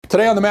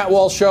Today on the Matt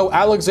Walsh Show,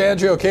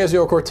 Alexandria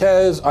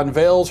Ocasio-Cortez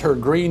unveils her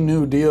Green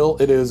New Deal.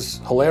 It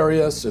is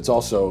hilarious. It's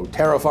also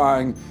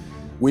terrifying.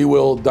 We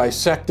will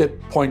dissect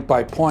it point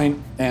by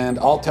point, and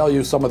I'll tell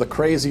you some of the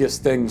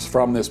craziest things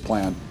from this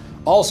plan.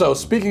 Also,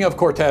 speaking of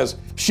Cortez,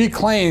 she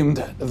claimed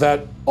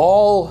that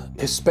all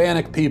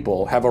Hispanic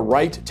people have a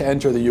right to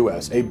enter the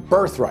U.S., a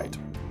birthright,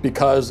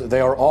 because they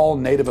are all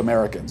Native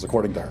Americans,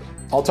 according to her.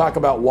 I'll talk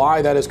about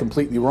why that is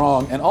completely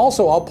wrong, and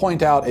also I'll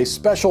point out a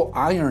special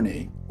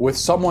irony with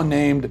someone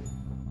named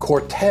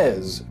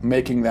Cortez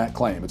making that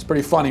claim. It's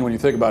pretty funny when you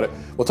think about it.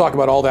 We'll talk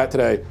about all that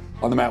today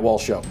on the Matt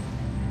Walsh Show.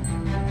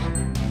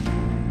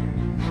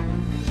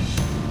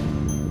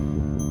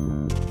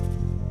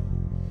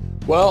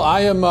 Well,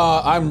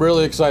 I'm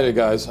really excited,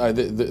 guys.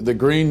 The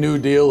Green New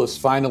Deal is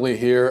finally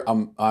here.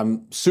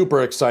 I'm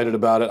super excited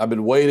about it. I've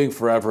been waiting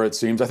forever, it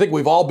seems. I think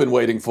we've all been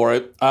waiting for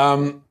it.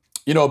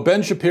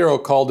 Ben Shapiro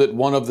called it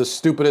one of the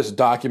stupidest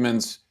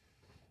documents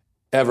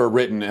ever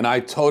written, and I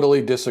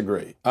totally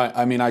disagree.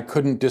 I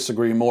couldn't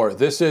disagree more.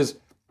 This is,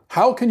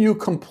 how can you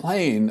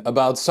complain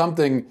about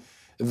something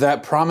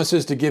that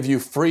promises to give you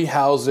free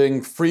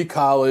housing, free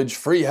college,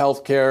 free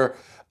healthcare,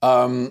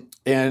 and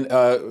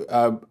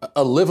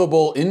a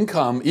livable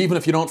income, even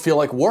if you don't feel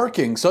like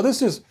working? So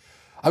this is,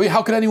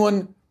 how could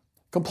anyone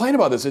complain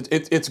about this?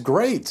 It's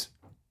great.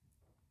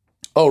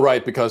 Oh,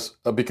 right, because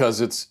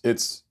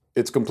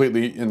it's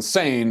completely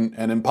insane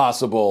and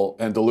impossible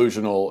and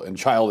delusional and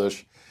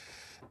childish.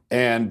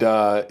 And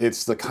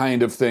it's the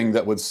kind of thing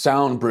that would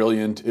sound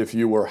brilliant if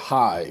you were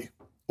high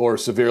or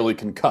severely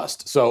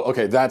concussed. So,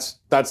 okay, that's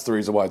the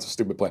reason why it's a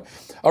stupid plan.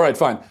 All right,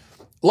 fine.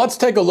 Let's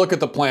take a look at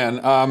the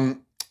plan.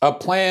 A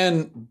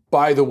plan,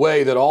 by the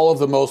way, that all of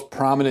the most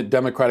prominent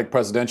Democratic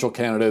presidential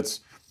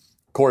candidates,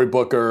 Cory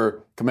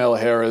Booker, Kamala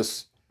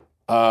Harris,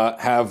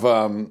 have,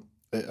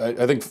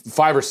 I think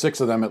 5 or 6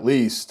 of them at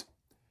least,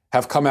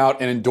 have come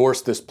out and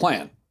endorsed this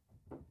plan.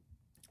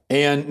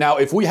 And now,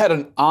 if we had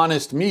an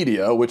honest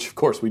media, which of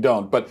course we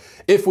don't, but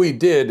if we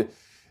did,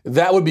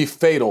 that would be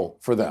fatal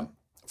for them,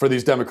 for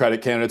these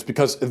Democratic candidates,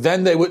 because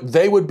then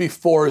they would be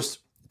forced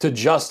to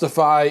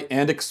justify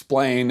and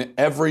explain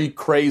every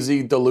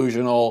crazy,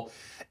 delusional,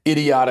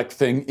 idiotic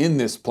thing in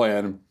this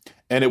plan,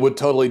 and it would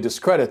totally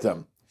discredit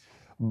them.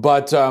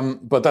 But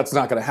that's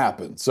not going to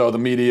happen. So the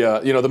media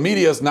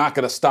is not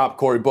going to stop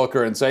Cory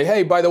Booker and say,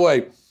 hey, by the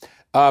way,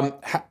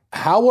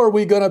 how are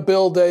we going to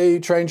build a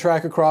train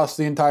track across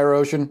the entire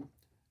ocean?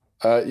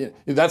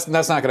 That's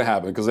not going to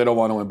happen because they don't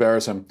want to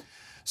embarrass him.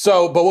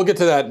 So, but we'll get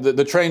to that.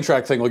 The train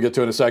track thing we'll get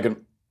to in a second.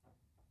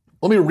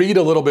 Let me read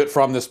a little bit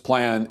from this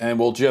plan, and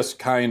we'll just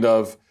kind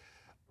of,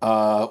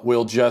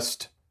 we'll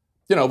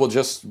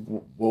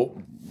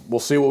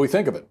see what we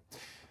think of it.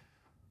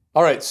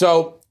 All right.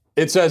 So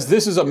it says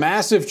this is a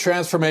massive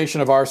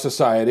transformation of our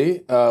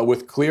society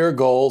with clear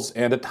goals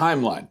and a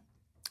timeline.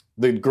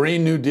 The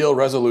Green New Deal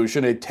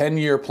resolution, a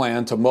 10-year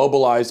plan to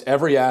mobilize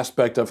every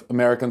aspect of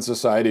American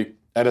society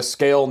at a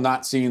scale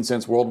not seen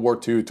since World War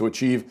II to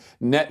achieve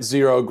net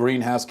zero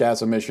greenhouse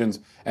gas emissions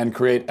and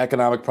create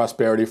economic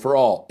prosperity for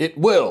all. It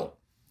will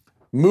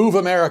move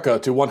America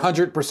to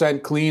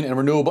 100% clean and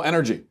renewable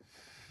energy,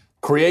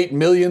 create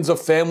millions of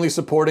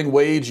family-supporting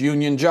wage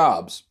union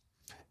jobs.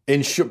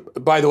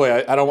 By the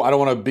way, I don't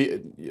want to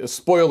be a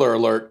spoiler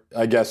alert,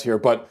 I guess here,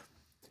 but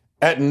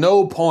at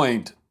no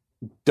point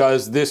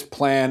does this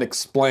plan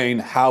explain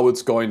how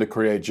it's going to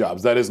create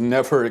jobs. That is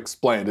never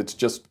explained. It's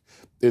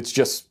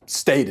just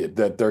stated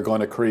that they're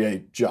going to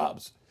create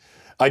jobs.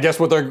 I guess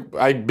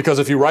because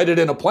if you write it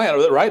in a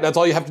plan, right, that's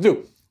all you have to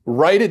do.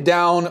 Write it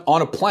down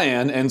on a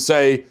plan and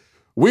say,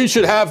 we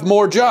should have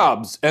more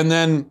jobs. And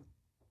then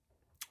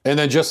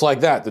just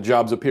like that, the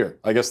jobs appear.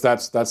 I guess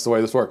that's the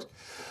way this works.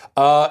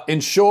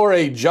 Ensure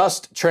a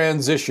just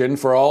transition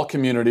for all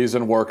communities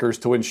and workers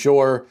to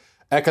ensure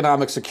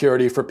economic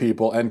security for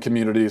people and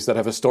communities that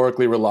have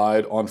historically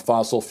relied on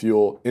fossil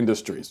fuel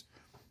industries.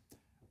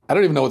 I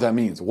don't even know what that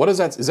means. What is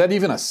that? Is that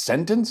even a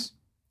sentence?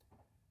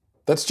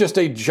 That's just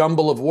a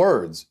jumble of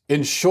words.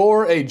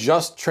 Ensure a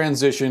just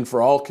transition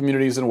for all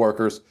communities and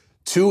workers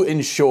to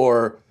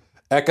ensure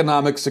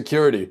economic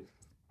security.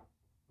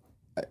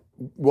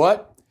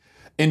 What?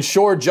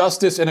 Ensure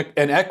justice and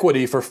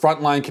equity for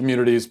frontline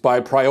communities by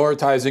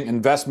prioritizing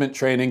investment,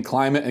 training,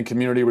 climate and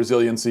community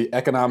resiliency,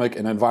 economic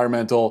and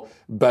environmental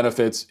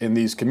benefits in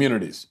these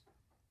communities.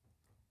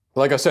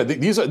 Like I said,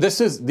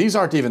 these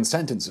aren't even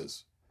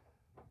sentences.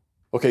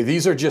 Okay,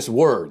 these are just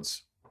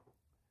words.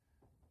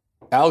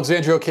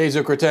 Alexandria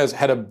Ocasio-Cortez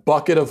had a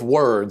bucket of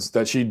words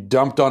that she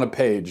dumped on a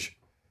page,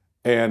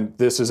 and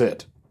this is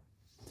it.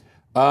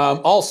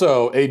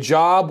 Also, a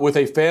job with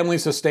a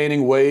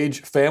family-sustaining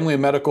wage, family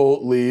and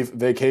medical leave,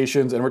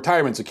 vacations, and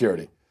retirement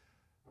security.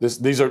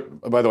 These are,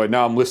 by the way,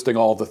 now I'm listing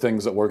all the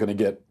things that we're going to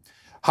get.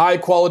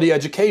 High-quality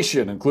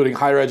education, including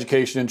higher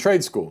education and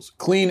trade schools.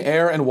 Clean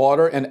air and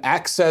water, and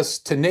access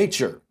to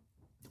nature.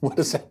 What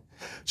is that?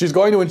 She's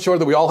going to ensure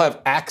that we all have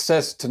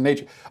access to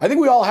nature. I think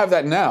we all have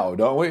that now,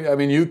 don't we? I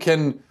mean, you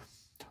can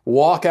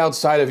walk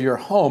outside of your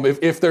home.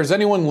 If there's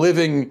anyone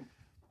living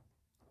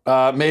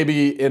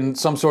maybe in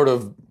some sort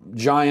of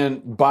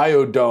giant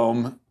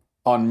biodome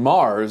on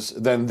Mars,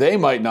 then they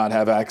might not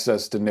have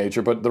access to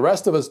nature, but the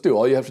rest of us do.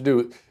 All you have to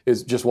do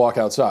is just walk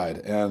outside,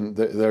 and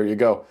there you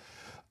go.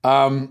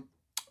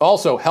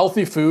 Also,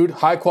 healthy food,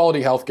 high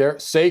quality healthcare,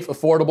 safe,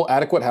 affordable,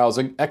 adequate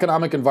housing,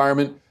 economic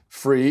environment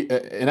free,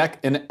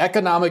 an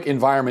economic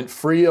environment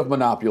free of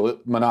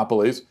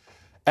monopolies,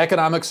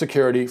 economic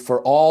security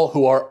for all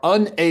who are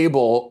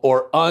unable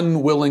or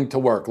unwilling to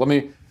work. Let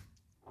me,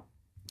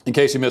 in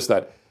case you missed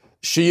that,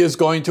 she is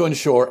going to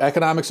ensure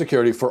economic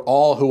security for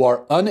all who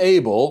are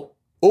unable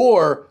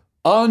or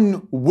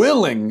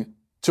unwilling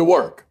to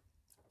work.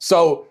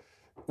 So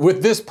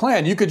with this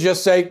plan, you could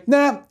just say,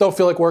 nah, don't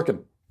feel like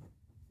working.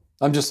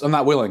 I'm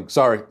not willing.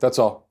 Sorry, that's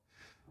all.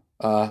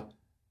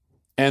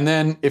 And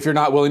then if you're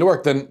not willing to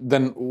work,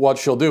 then what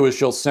she'll do is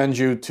she'll send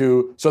you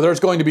to, so there's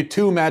going to be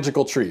two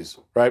magical trees,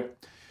 right?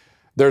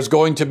 There's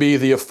going to be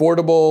the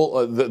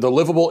affordable, the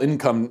livable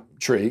income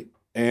tree.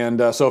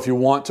 And so if you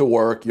want to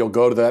work, you'll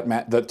go to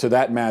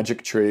that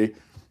magic tree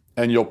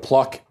and you'll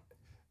pluck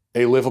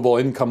a livable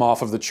income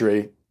off of the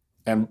tree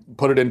and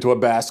put it into a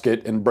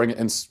basket and bring it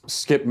and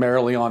skip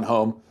merrily on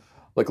home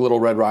like Little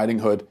Red Riding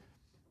Hood.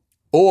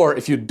 Or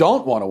if you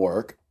don't want to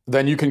work,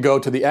 then you can go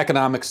to the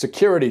economic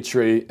security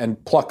tree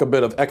and pluck a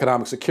bit of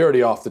economic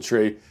security off the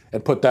tree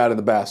and put that in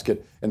the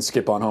basket and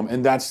skip on home.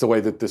 And that's the way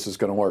that this is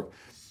going to work.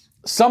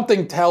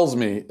 Something tells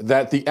me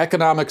that the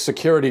economic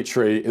security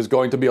tree is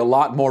going to be a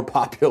lot more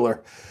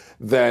popular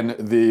than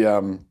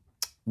the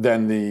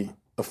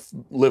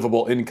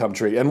livable income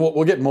tree. And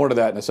we'll get more to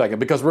that in a second,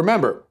 because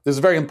remember, this is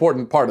a very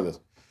important part of this,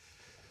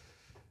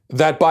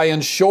 that by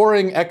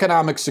ensuring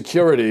economic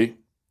security,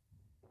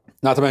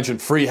 not to mention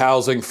free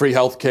housing, free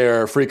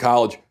healthcare, free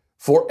college,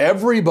 for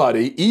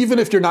everybody, even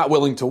if you're not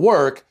willing to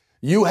work,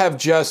 you have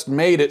just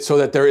made it so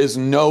that there is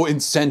no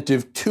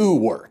incentive to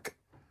work,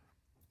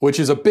 which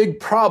is a big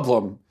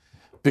problem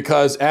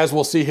because, as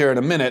we'll see here in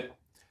a minute,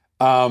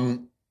 a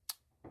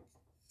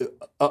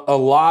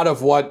lot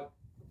of what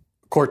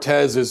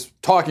Cortez is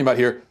talking about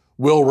here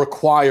will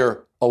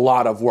require a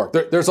lot of work.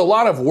 There's a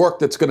lot of work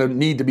that's going to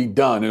need to be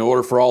done in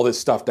order for all this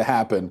stuff to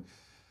happen,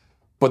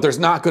 but there's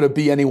not going to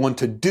be anyone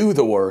to do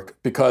the work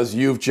because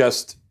you've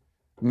just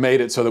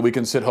made it so that we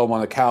can sit home on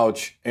the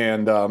couch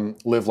and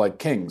live like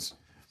kings.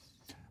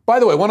 By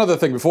the way, one other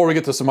thing before we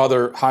get to some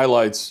other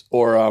highlights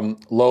or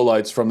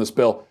lowlights from this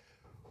bill,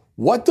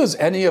 what does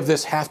any of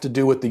this have to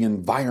do with the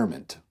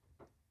environment?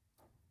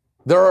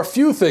 There are a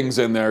few things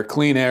in there,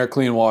 clean air,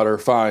 clean water,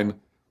 fine,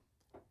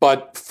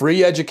 but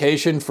free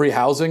education, free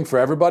housing for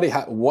everybody,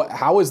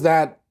 how does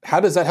that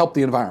help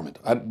the environment?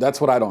 That's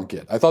what I don't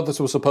get. I thought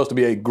this was supposed to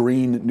be a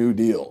Green New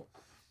Deal,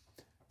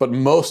 but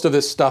most of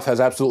this stuff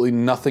has absolutely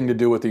nothing to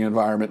do with the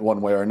environment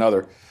one way or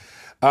another.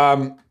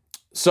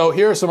 So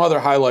here are some other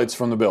highlights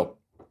from the bill.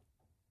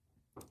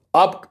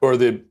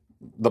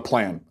 The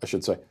plan, I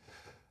should say.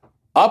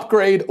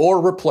 Upgrade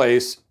or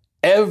replace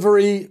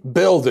every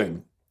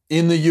building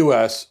in the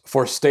U.S.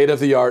 for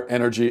state-of-the-art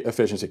energy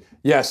efficiency.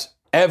 Yes,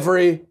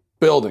 every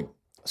building.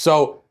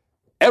 So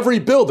every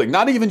building,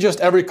 not even just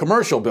every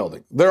commercial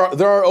building. There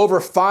are over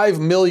 5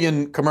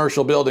 million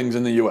commercial buildings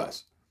in the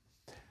U.S.,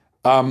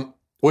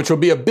 which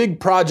would be a big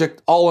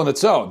project all on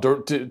its own to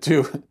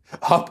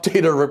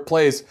update or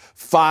replace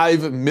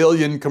 5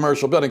 million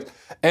commercial buildings.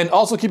 And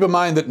also keep in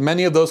mind that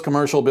many of those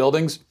commercial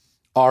buildings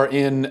are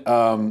in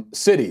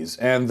cities,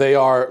 and they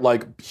are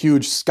like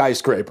huge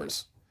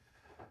skyscrapers.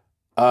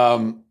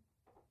 So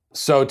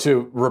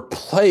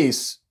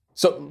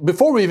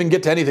before we even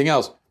get to anything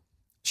else,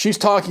 she's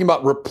talking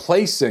about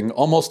replacing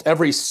almost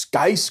every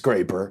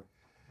skyscraper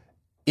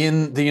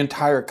in the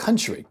entire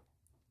country.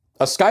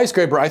 A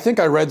skyscraper, I think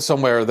I read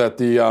somewhere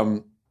that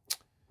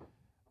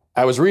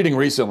I was reading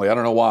recently, I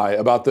don't know why,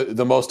 about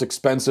the most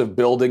expensive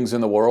buildings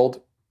in the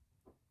world.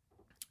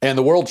 And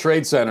the World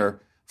Trade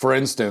Center, for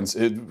instance,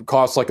 it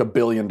costs like $1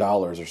 billion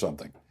or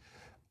something.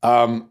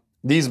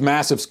 These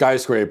massive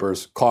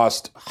skyscrapers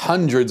cost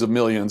hundreds of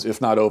millions,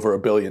 if not over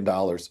 $1 billion.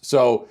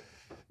 So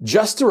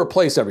just to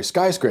replace every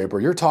skyscraper,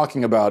 you're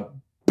talking about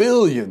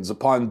billions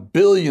upon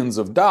billions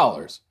of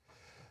dollars.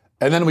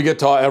 And then we get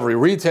to every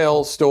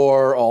retail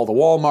store, all the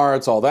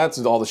Walmarts, all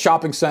the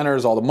shopping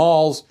centers, all the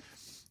malls,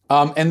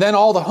 and then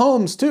all the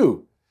homes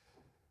too.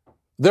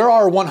 There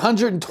are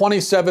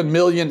 127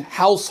 million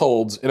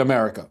households in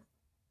America.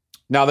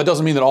 Now, that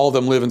doesn't mean that all of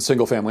them live in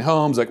single-family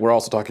homes. Like, we're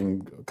also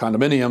talking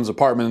condominiums,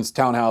 apartments,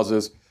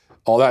 townhouses,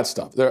 all that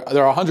stuff. There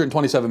are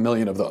 127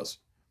 million of those.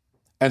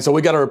 And so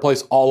we got to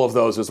replace all of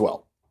those as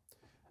well.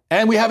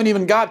 And we haven't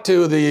even got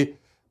to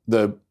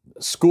the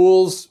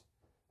schools,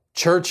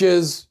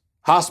 churches,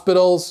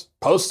 hospitals,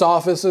 post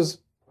offices.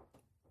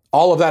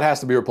 All of that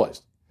has to be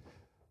replaced.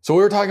 So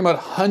we were talking about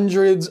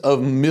hundreds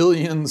of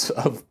millions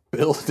of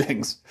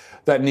buildings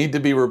that need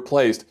to be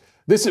replaced.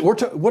 This is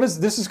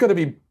going to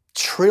be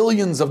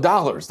trillions of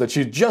dollars that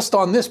you just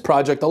on this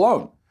project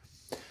alone.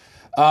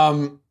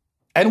 And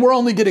we're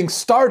only getting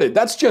started.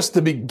 That's just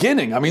the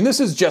beginning. I mean, this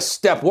is just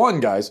step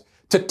one, guys.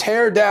 To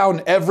tear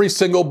down every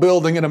single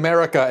building in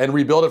America and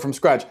rebuild it from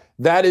scratch.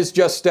 That is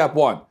just step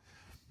one.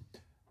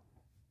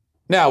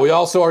 Now, we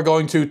also are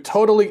going to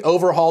totally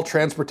overhaul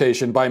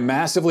transportation by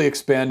massively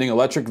expanding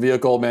electric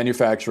vehicle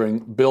manufacturing,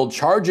 build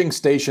charging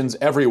stations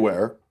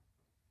everywhere.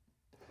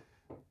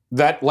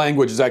 That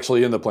language is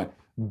actually in the plan.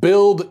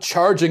 Build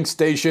charging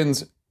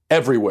stations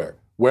everywhere.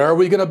 Where are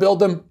we going to build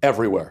them?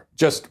 Everywhere.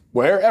 Just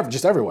wherever,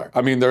 just everywhere.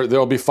 I mean,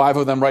 there'll be 5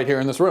 of them right here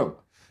in this room.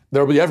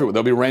 There'll be everywhere.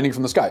 They'll be raining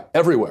from the sky.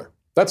 Everywhere.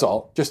 That's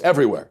all. Just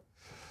everywhere.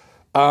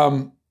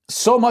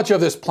 So much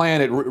of this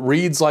plan, it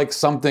reads like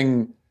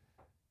something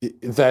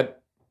that,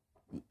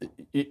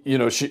 you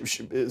know,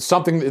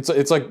 something.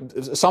 It's like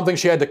something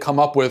she had to come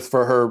up with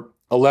for her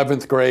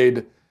 11th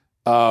grade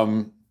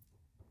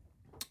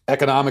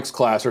economics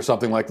class or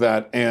something like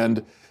that,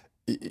 and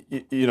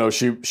you know,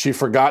 she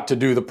forgot to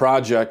do the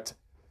project,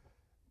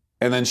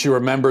 and then she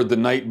remembered the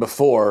night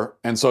before,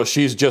 and so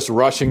she's just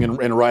rushing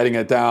and writing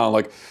it down,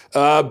 like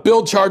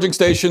build charging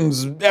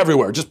stations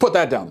everywhere. Just put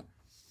that down.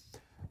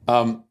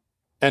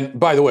 And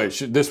by the way,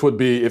 this would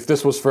be, if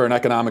this was for an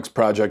economics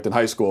project in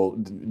high school,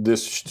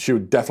 she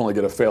would definitely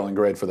get a failing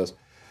grade for this.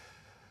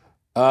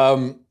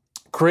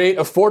 Create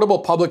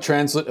affordable public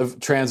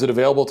transit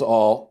available to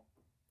all.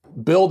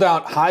 Build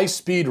out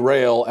high-speed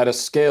rail at a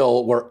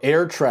scale where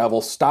air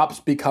travel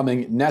stops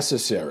becoming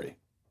necessary.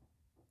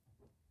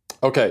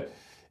 Okay,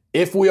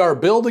 if we are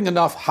building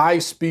enough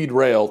high-speed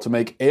rail to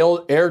make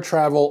air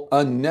travel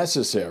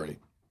unnecessary,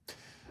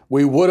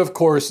 we would, of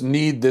course,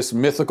 need this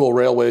mythical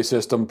railway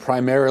system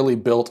primarily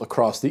built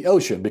across the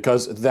ocean,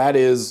 because that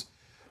is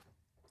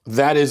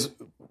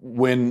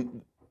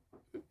when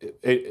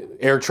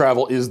air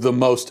travel is the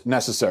most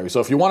necessary. So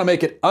if you want to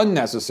make it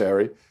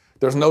unnecessary,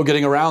 there's no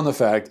getting around the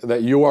fact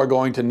that you are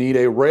going to need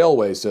a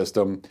railway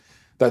system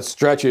that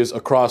stretches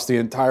across the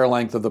entire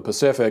length of the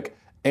Pacific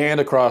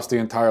and across the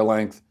entire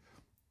length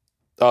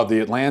of the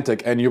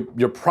Atlantic. And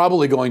you're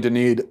probably going to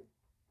need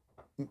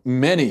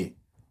many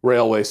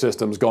railway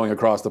systems going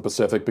across the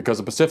Pacific, because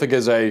the Pacific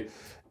is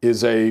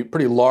a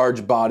pretty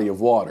large body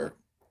of water.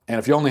 And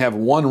if you only have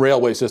one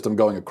railway system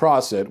going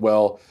across it,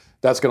 well,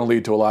 that's going to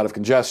lead to a lot of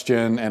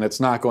congestion, and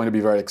it's not going to be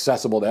very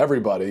accessible to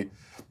everybody.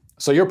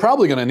 So you're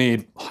probably going to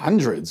need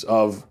hundreds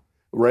of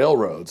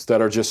railroads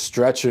that are just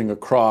stretching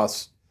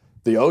across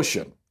the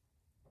ocean.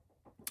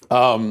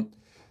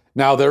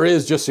 Now, there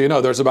is, just so you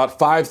know, there's about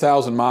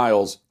 5,000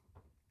 miles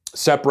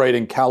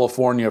separating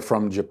California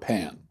from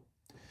Japan.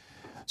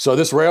 So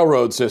this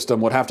railroad system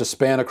would have to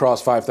span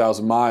across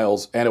 5,000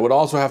 miles, and it would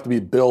also have to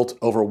be built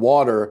over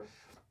water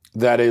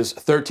that is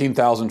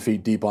 13,000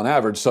 feet deep on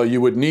average. So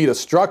you would need a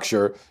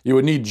structure, you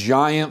would need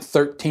giant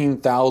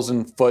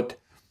 13,000 foot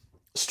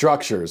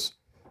structures,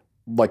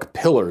 like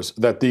pillars,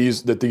 that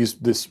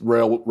this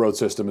railroad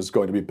system is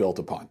going to be built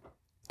upon.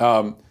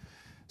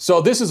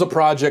 So this is a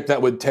project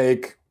that would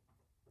take,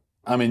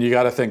 I mean, you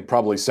got to think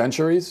probably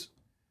centuries,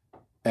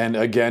 and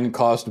again,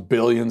 cost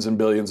billions and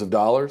billions of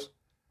dollars.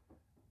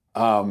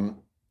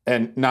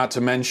 And not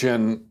to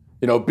mention,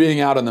 you know,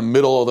 being out in the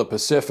middle of the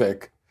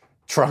Pacific,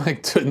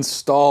 trying to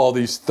install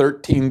these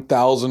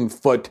 13,000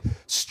 foot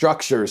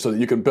structures so that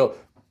you can build,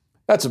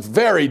 that's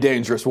very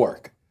dangerous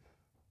work.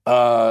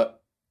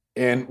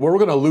 And we're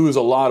going to lose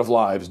a lot of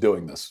lives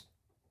doing this,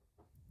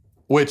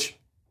 which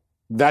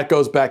that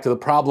goes back to the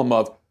problem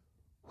of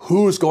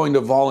who's going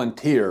to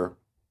volunteer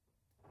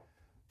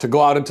to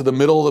go out into the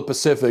middle of the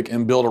Pacific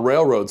and build a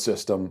railroad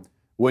system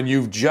when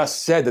you've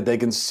just said that they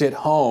can sit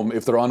home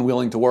if they're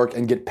unwilling to work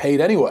and get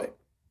paid anyway.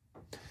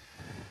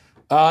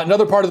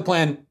 Another part of the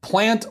plan,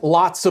 plant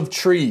lots of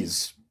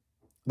trees.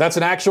 That's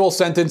an actual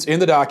sentence in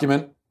the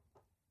document.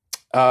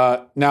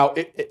 Now,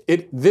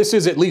 this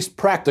is at least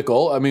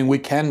practical. I mean, we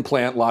can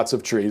plant lots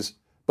of trees,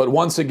 but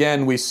once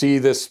again, we see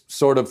this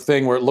sort of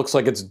thing where it looks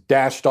like it's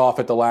dashed off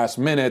at the last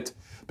minute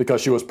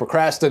because she was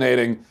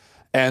procrastinating.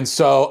 And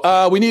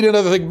so we need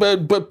another thing,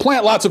 but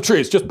plant lots of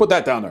trees. Just put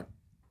that down there.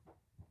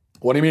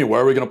 What do you mean?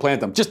 Where are we going to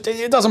plant them? Just,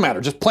 it doesn't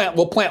matter. Just plant.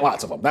 We'll plant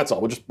lots of them. That's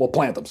all. We'll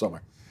plant them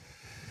somewhere.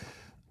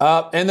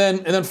 And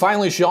then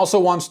finally, she also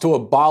wants to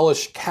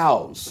abolish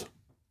cows.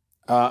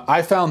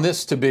 I found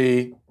this to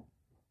be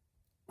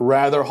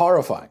rather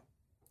horrifying.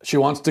 She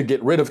wants to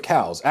get rid of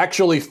cows.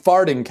 Actually,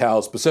 farting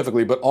cows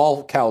specifically, but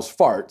all cows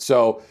fart.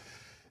 So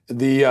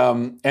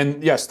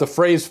and yes, the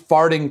phrase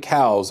farting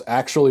cows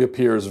actually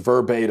appears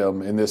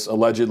verbatim in this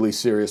allegedly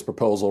serious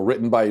proposal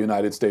written by a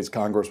United States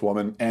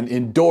Congresswoman and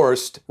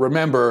endorsed,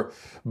 remember,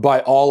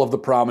 by all of the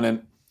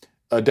prominent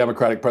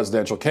Democratic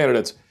presidential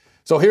candidates.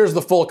 So here's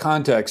the full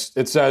context.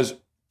 It says,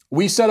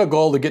 we set a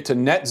goal to get to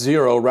net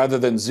zero rather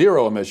than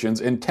zero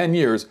emissions in 10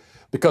 years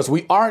because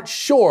we aren't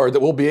sure that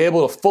we'll be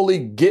able to fully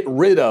get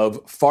rid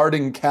of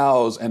farting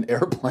cows and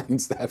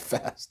airplanes that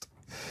fast.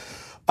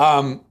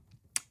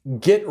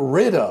 Get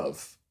rid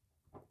of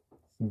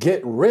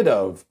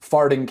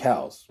farting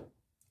cows.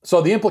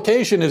 So the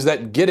implication is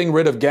that getting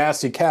rid of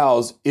gassy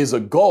cows is a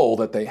goal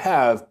that they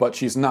have, but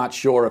she's not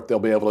sure if they'll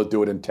be able to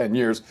do it in 10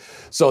 years.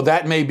 So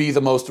that may be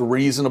the most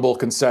reasonable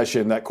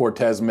concession that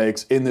Cortez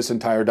makes in this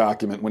entire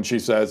document when she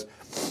says,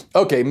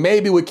 okay,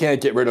 maybe we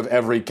can't get rid of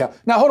every cow.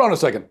 Now, hold on a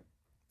second.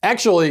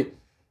 Actually,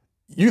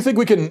 you think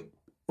we can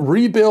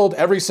rebuild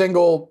every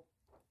single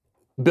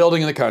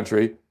building in the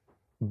country,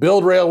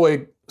 build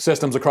railway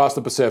systems across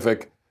the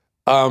Pacific,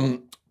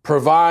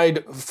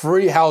 provide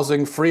free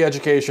housing, free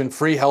education,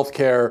 free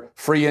healthcare,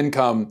 free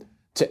income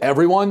to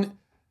everyone,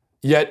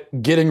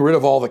 yet getting rid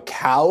of all the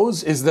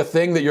cows is the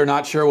thing that you're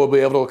not sure we'll be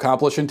able to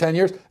accomplish in 10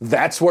 years?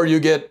 That's where you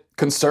get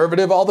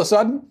conservative all of a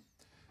sudden?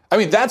 I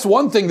mean, that's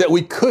one thing that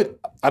we could,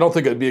 I don't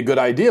think it'd be a good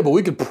idea, but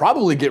we could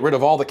probably get rid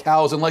of all the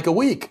cows in like a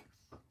week.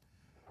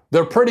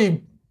 They're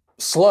pretty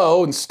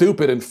slow and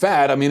stupid and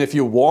fat. I mean, if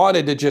you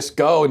wanted to just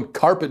go and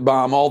carpet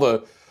bomb all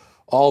the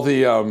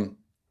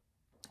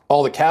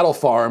cattle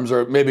farms,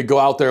 or maybe go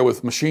out there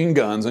with machine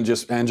guns and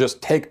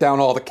just take down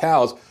all the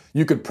cows,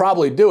 you could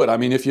probably do it. I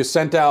mean, if you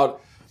sent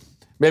out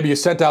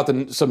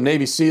some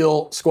Navy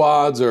SEAL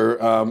squads,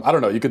 or I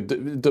don't know, you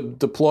could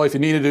deploy, if you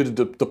needed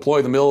to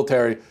deploy the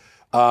military.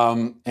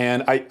 And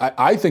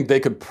I think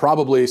they could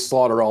probably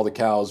slaughter all the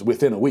cows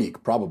within a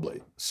week,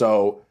 probably.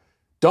 So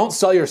don't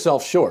sell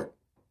yourself short,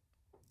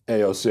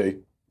 AOC.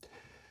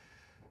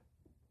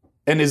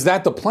 And is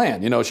that the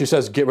plan? You know, she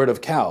says get rid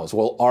of cows.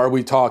 Well, are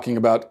we talking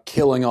about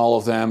killing all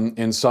of them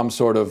in some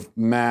sort of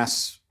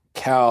mass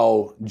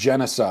cow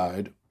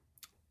genocide?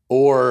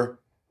 Or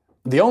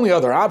the only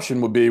other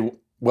option would be,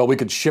 well, we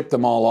could ship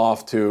them all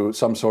off to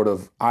some sort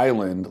of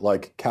island,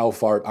 like Cow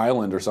Fart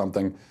Island or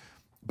something,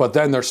 but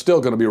then they're still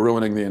going to be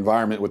ruining the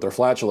environment with their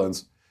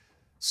flatulence.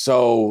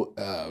 So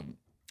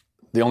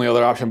the only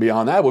other option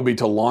beyond that would be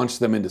to launch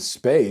them into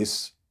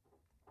space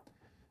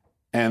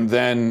and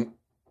then,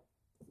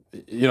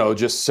 you know,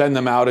 just send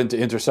them out into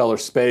interstellar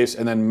space,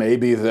 and then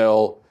maybe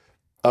they'll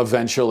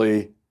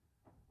eventually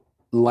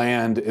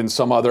land in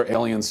some other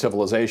alien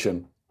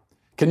civilization.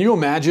 Can you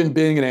imagine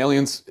being an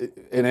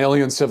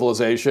alien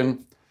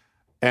civilization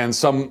and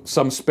some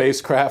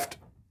spacecraft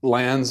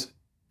lands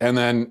and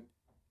then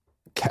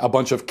a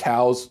bunch of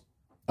cows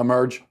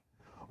emerge?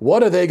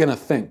 What are they going to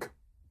think?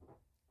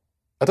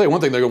 I'll tell you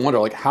one thing, they're going to wonder,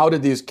 like, how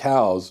did these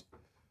cows,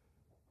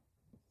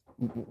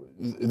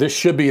 this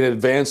should be an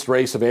advanced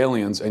race of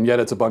aliens, and yet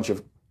it's a bunch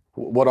of,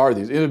 what are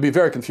these? It would be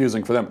very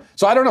confusing for them.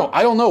 So I don't know.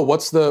 I don't know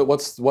what's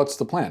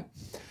the plan.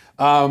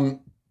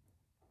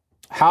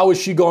 How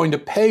is she going to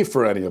pay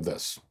for any of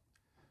this?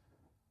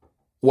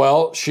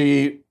 Well,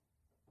 she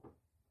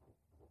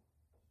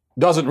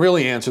doesn't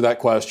really answer that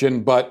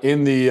question, but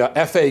in the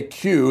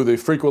FAQ, the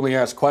frequently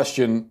asked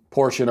question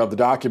portion of the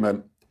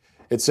document,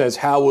 it says,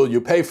 how will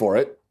you pay for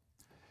it?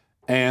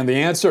 And the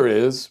answer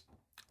is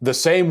the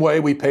same way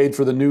we paid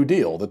for the New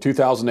Deal, the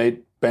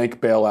 2008 bank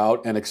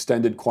bailout and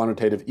extended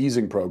quantitative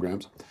easing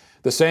programs,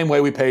 the same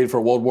way we paid for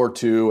World War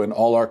II and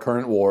all our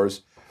current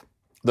wars.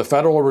 The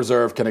Federal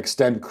Reserve can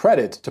extend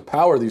credit to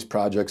power these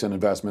projects and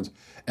investments,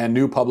 and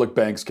new public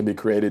banks can be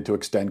created to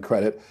extend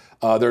credit.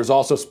 There's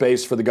also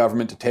space for the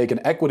government to take an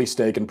equity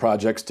stake in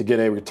projects to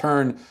get a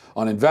return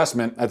on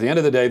investment. At the end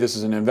of the day, this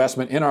is an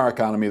investment in our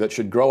economy that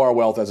should grow our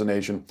wealth as a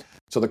nation.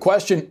 So the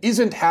question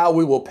isn't how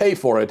we will pay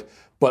for it,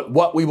 but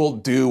what we will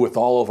do with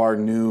all of our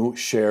new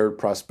shared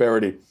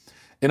prosperity.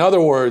 In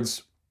other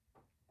words,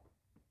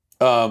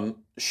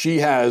 she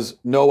has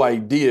no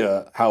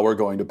idea how we're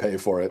going to pay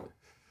for it.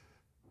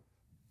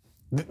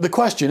 The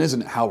question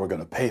isn't how we're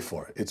going to pay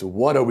for it. It's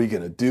what are we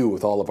going to do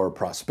with all of our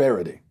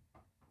prosperity?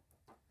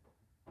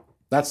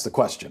 That's the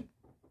question.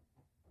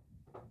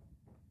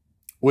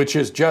 Which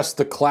is just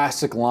the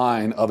classic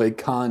line of a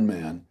con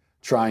man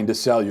trying to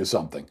sell you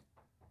something.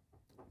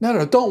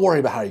 No, don't worry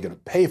about how you're going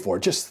to pay for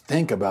it. Just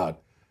think about it.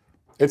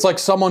 It's like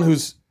someone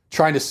who's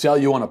trying to sell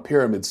you on a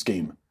pyramid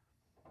scheme.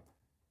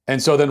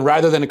 And so then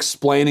rather than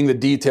explaining the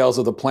details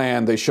of the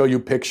plan, they show you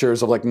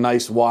pictures of like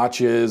nice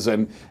watches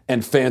and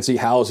fancy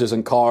houses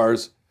and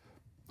cars.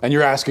 And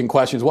you're asking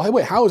questions. Well,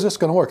 wait, how is this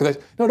going to work? And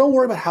no, don't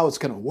worry about how it's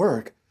going to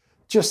work.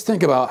 Just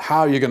think about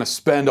how you're going to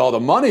spend all the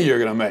money you're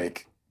going to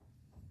make.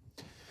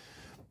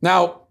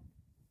 Now,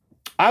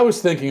 I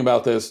was thinking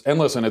about this, and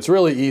listen, it's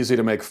really easy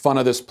to make fun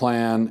of this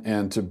plan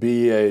and to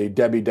be a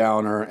Debbie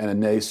Downer and a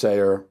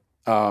naysayer.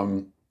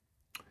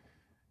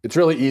 It's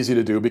really easy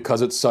to do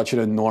because it's such an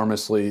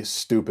enormously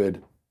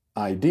stupid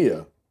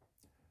idea.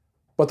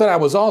 But then I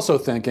was also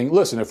thinking,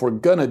 listen, if we're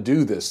going to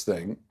do this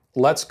thing,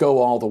 let's go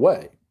all the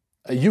way.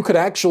 You could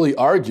actually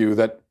argue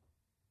that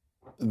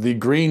the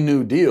Green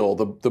New Deal,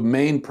 the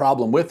main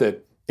problem with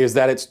it is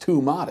that it's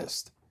too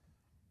modest.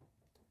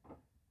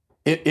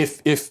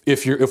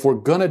 If we're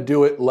going to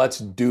do it, let's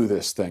do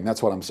this thing.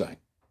 That's what I'm saying.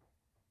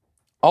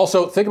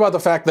 Also, think about the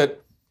fact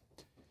that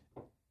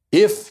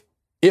if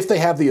they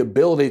have the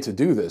ability to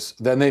do this,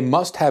 then they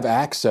must have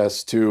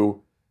access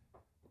to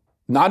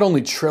not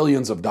only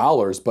trillions of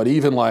dollars, but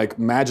even like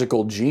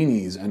magical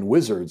genies and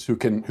wizards who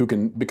can,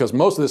 because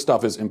most of this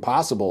stuff is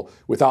impossible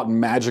without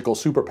magical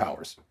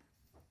superpowers.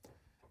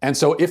 And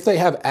so if they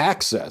have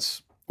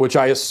access, which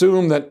I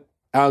assume that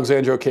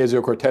Alexandria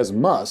Ocasio-Cortez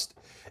must,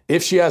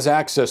 if she has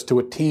access to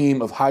a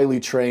team of highly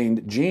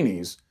trained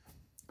genies,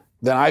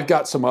 then I've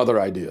got some other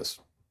ideas.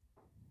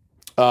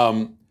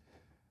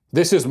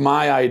 This is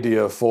my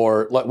idea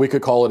for, we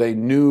could call it a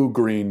new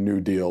Green New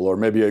Deal, or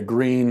maybe a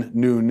Green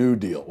New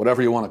Deal,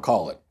 whatever you want to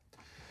call it.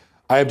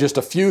 I have just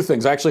a few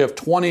things. I actually have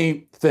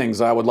 20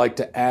 things I would like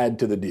to add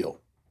to the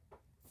deal.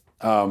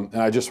 And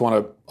I just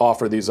want to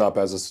offer these up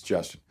as a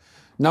suggestion.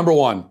 Number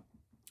one,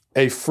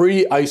 a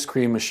free ice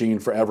cream machine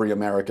for every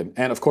American.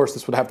 And of course,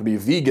 this would have to be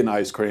vegan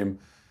ice cream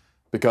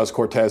because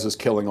Cortez is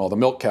killing all the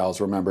milk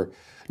cows, remember.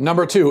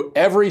 Number two,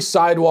 every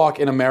sidewalk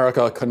in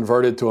America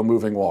converted to a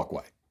moving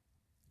walkway.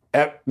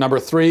 Number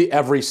three,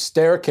 every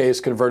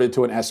staircase converted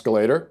to an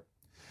escalator.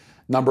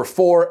 Number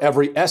four,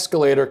 every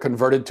escalator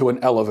converted to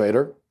an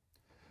elevator.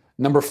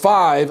 Number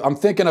five, I'm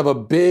thinking of a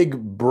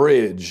big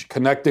bridge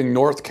connecting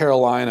North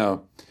Carolina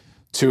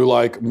to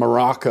like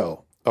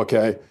Morocco,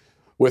 okay,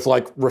 with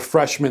like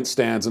refreshment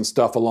stands and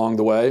stuff along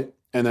the way.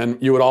 And then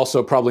you would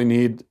also probably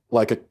need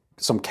like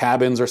some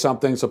cabins or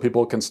something so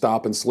people can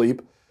stop and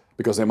sleep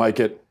because they might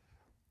get,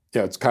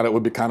 it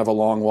would be kind of a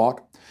long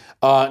walk.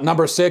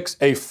 Number six,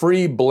 a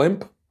free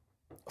blimp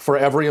for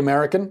every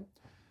American.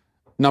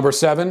 Number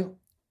seven,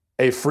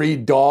 a free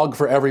dog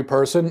for every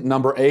person.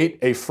 Number eight,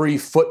 a free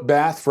foot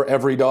bath for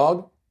every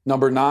dog.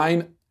 Number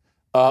nine,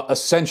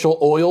 essential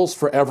oils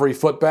for every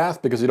foot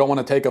bath because you don't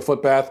want to take a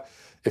foot bath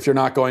if you're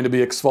not going to be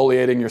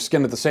exfoliating your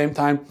skin at the same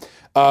time.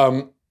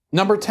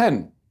 Number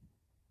 10,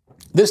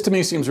 this to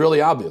me seems really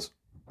obvious.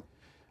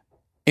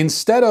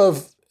 Instead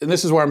of, and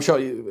this is where I'm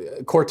showing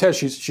you, Cortez,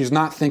 she's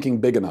not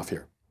thinking big enough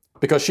here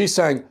because she's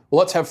saying, well,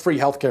 let's have free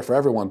healthcare for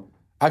everyone.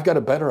 I've got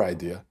a better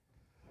idea.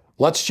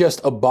 Let's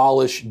just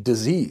abolish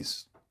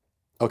disease.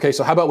 Okay,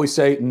 so how about we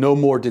say no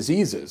more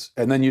diseases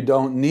and then you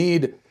don't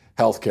need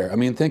healthcare? I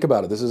mean, think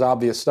about it. This is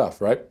obvious stuff,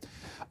 right?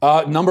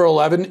 Number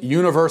 11,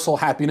 universal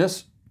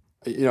happiness.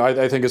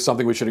 I think is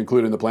something we should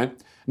include in the plan.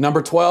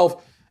 Number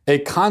 12, a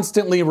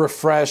constantly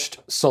refreshed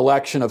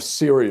selection of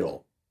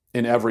cereal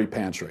in every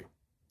pantry.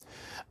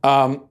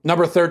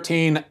 Number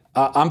 13,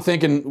 I'm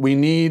thinking we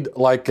need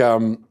like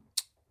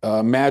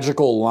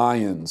magical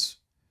lions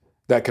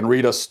that can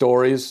read us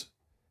stories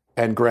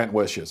and grant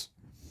wishes.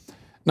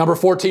 Number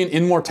 14,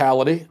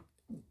 immortality.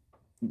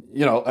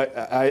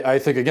 I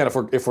think, again, if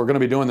we're going to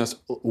be doing this,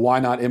 why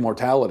not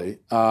immortality?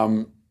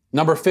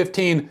 Number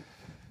 15,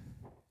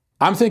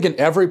 I'm thinking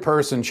every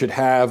person should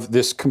have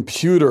this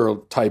computer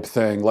type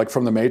thing, like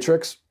from the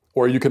Matrix,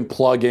 where you can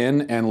plug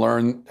in and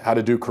learn how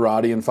to do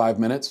karate in 5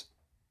 minutes.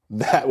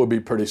 That would be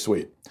pretty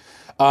sweet.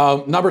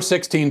 Number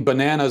 16,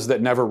 bananas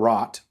that never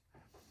rot.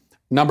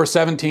 Number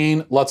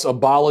 17, let's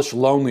abolish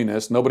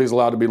loneliness. Nobody's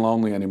allowed to be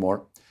lonely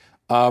anymore.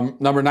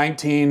 Number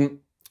 19,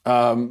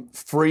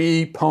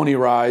 free pony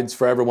rides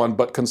for everyone,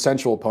 but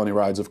consensual pony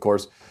rides, of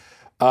course.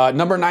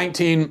 Number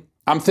 19,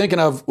 I'm thinking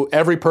of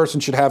every person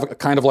should have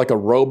kind of like a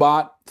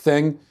robot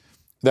thing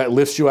that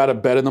lifts you out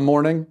of bed in the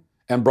morning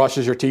and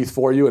brushes your teeth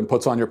for you and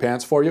puts on your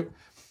pants for you.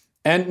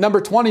 And number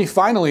 20,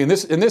 finally, and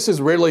this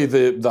is really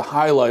the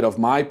highlight of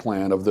my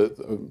plan, of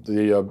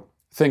the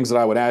things that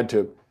I would add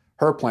to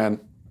her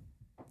plan.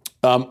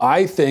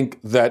 I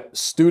think that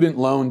student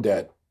loan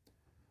debt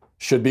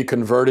should be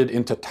converted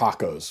into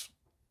tacos.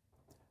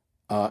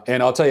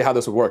 And I'll tell you how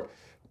this would work.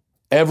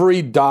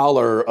 Every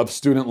dollar of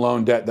student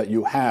loan debt that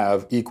you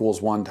have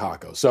equals one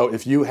taco. So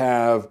if you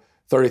have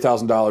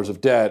 $30,000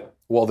 of debt,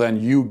 well, then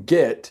you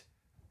get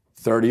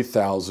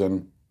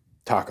 30,000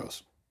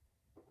 tacos.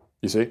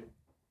 You see?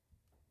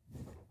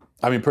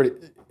 I mean,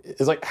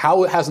 it's like,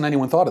 how hasn't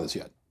anyone thought of this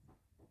yet?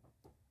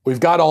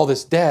 We've got all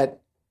this debt.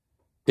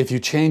 If you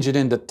change it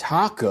into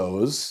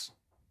tacos,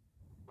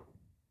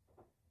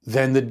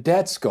 then the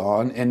debt's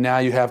gone and now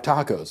you have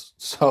tacos.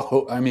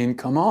 So, I mean,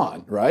 come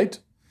on, right?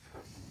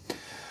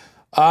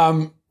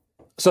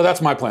 So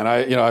that's my plan.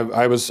 I'm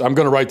going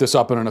to write this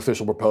up in an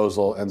official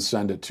proposal and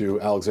send it to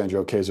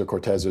Alexandria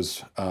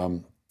Ocasio-Cortez's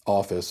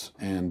office,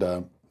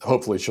 and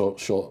hopefully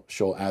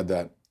she'll add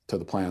that to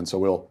the plan.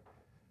 So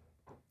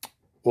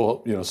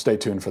we'll stay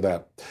tuned for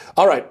that.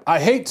 All right, I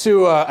hate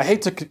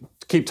to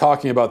keep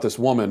talking about this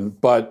woman,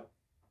 but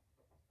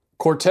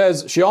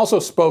Cortez, she also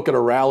spoke at a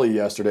rally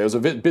yesterday. It was a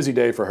busy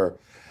day for her.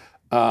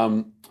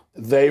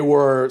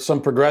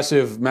 Some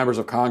progressive members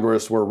of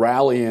Congress were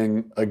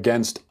rallying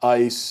against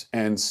ICE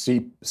and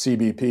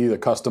CBP, the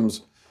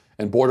Customs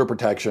and Border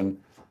Protection.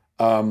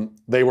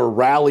 They were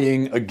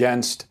rallying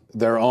against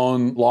their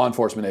own law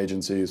enforcement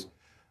agencies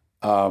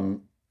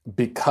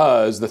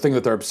because the thing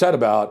that they're upset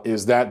about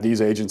is that these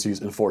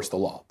agencies enforce the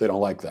law. They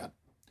don't like that.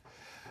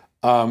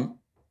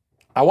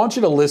 I want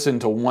you to listen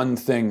to one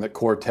thing that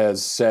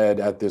Cortez said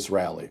at this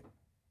rally.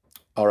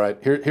 All right,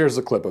 here's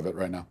the clip of it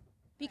right now.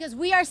 Because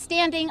we are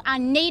standing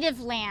on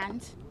native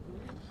land,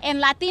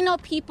 and Latino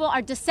people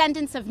are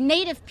descendants of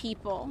native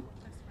people,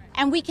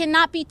 and we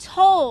cannot be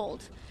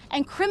told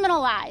and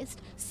criminalized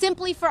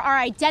simply for our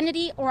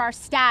identity or our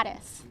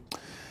status.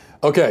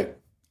 Okay,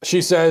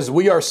 she says,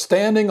 we are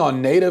standing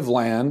on native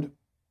land,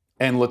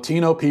 and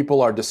Latino people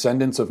are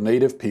descendants of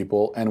native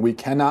people, and we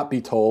cannot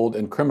be told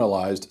and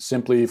criminalized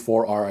simply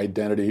for our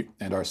identity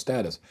and our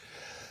status.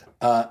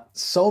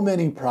 So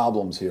many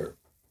problems here.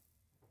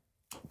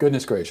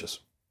 Goodness gracious.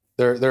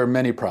 There are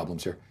many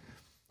problems here.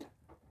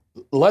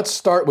 Let's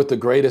start with the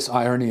greatest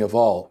irony of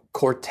all.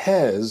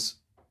 Cortez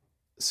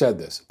said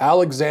this.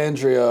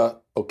 Alexandria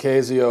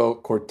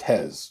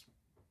Ocasio-Cortez.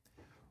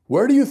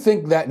 Where do you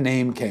think that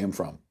name came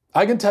from?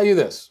 I can tell you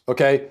this,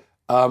 okay?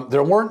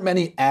 There weren't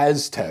many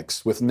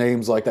Aztecs with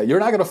names like that. You're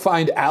not going to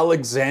find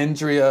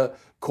Alexandria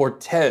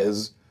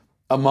Cortez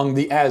among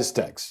the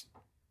Aztecs.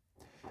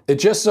 It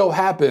just so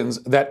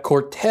happens that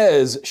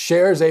Cortez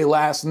shares a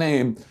last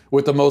name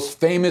with the most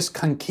famous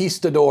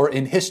conquistador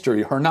in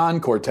history,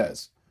 Hernan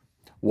Cortez.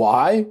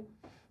 Why?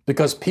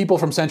 Because people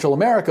from Central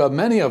America,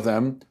 many of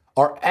them,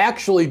 are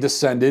actually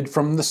descended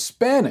from the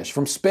Spanish,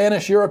 from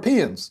Spanish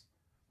Europeans.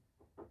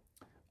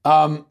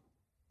 Now,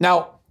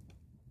 I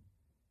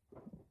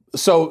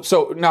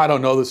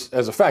don't know this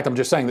as a fact. I'm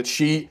just saying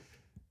that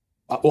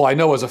I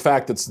know as a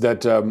fact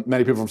that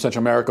many people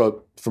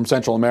from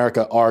Central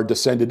America are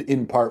descended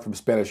in part from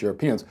Spanish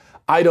Europeans.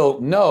 I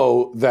don't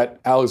know that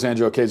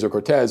Alexandria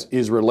Ocasio-Cortez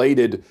is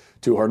related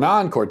to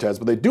Hernan Cortez,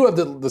 but they do have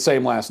the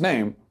same last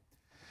name.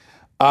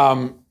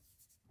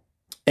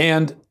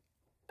 And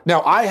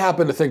now I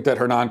happen to think that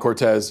Hernan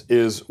Cortez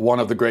is one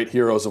of the great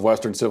heroes of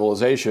Western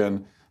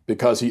civilization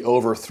because he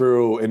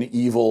overthrew an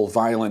evil,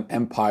 violent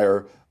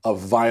empire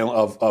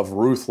of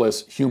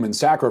ruthless human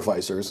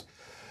sacrificers.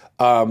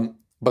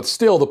 But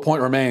still, the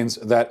point remains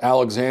that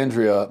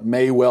Alexandria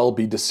may well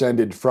be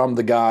descended from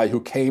the guy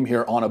who came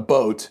here on a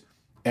boat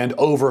and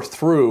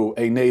overthrew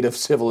a native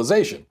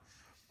civilization.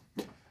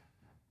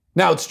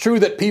 Now, it's true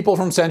that people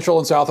from Central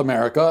and South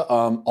America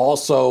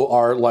also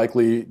are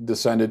likely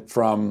descended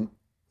from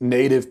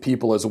native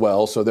people as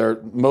well.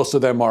 So most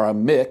of them are a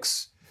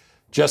mix,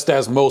 just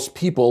as most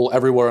people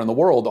everywhere in the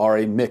world are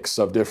a mix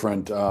of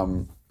different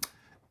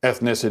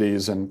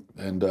ethnicities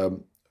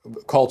and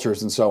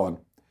cultures and so on.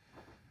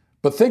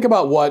 But think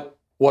about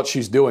what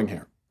she's doing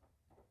here.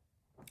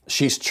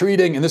 She's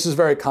treating, and this is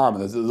very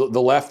common,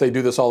 the left, they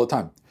do this all the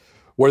time,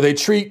 where they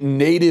treat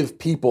native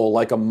people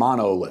like a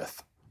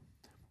monolith.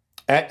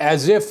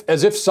 As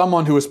if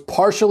someone who is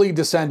partially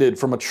descended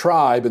from a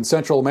tribe in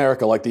Central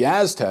America, like the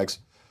Aztecs,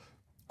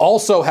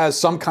 also has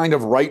some kind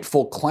of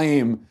rightful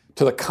claim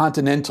to the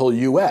continental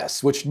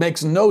US, which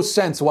makes no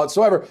sense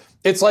whatsoever.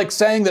 It's like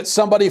saying that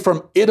somebody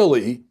from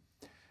Italy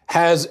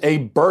has a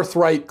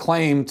birthright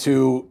claim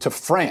to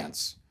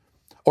France,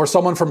 or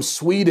someone from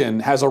Sweden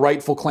has a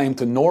rightful claim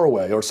to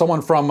Norway, or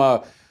someone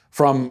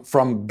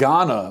from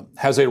Ghana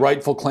has a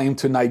rightful claim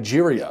to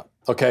Nigeria.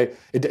 Okay,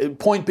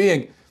 point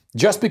being,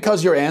 just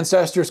because your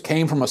ancestors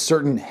came from a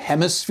certain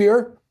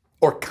hemisphere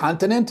or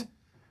continent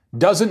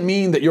doesn't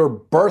mean that your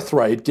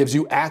birthright gives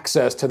you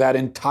access to that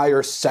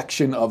entire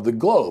section of the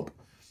globe.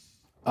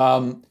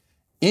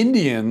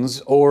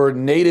 Indians or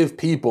native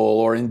people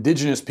or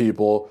indigenous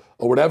people,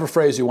 or whatever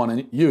phrase you want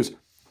to use,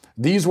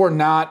 this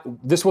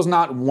was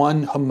not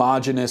one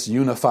homogeneous,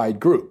 unified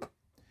group.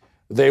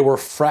 They were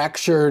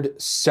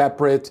fractured,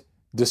 separate,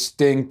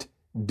 distinct,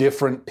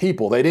 different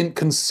people. They didn't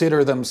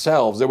consider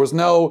themselves. There was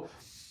no...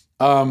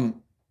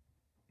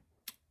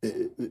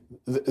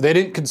 they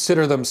didn't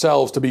consider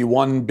themselves to be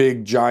one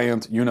big,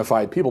 giant,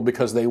 unified people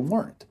because they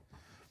weren't.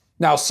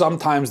 Now,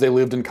 sometimes they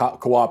lived in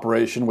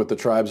cooperation with the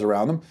tribes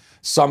around them.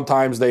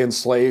 Sometimes they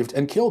enslaved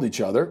and killed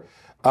each other,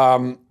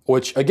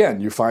 which,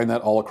 again, you find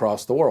that all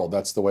across the world.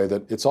 That's the way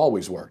that it's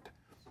always worked.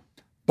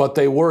 But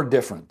they were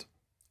different.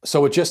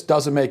 So it just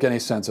doesn't make any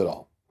sense at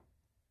all.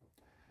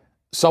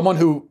 Someone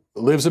who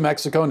lives in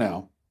Mexico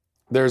now,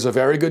 there's a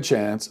very good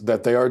chance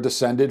that they are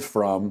descended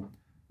from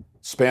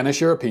Spanish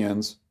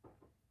Europeans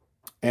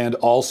and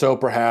also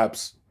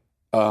perhaps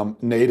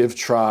native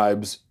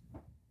tribes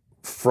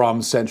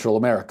from Central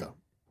America.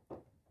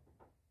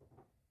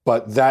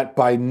 But that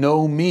by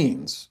no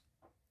means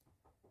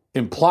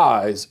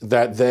implies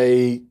that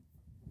they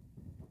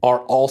are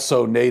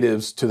also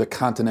natives to the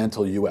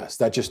continental US.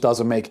 That just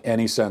doesn't make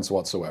any sense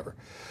whatsoever.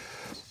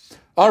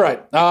 All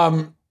right,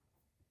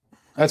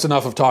 that's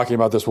enough of talking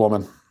about this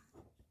woman.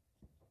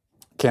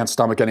 Can't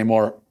stomach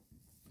anymore.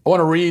 I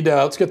want to read,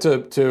 let's get to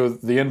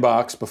the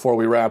inbox before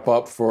we wrap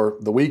up for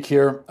the week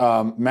here.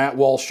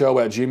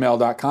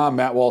 MattWalshShow@gmail.com,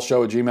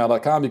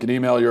 MattWalshShow@gmail.com. You can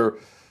email your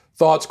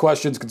thoughts,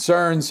 questions,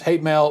 concerns,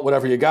 hate mail,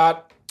 whatever you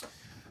got.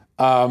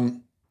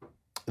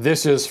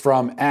 This is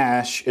from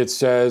Ash. It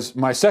says,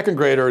 my second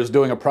grader is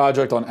doing a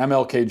project on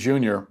MLK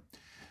Jr.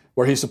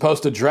 where he's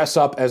supposed to dress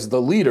up as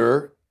the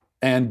leader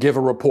and give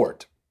a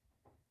report.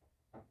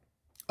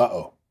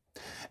 Uh-oh.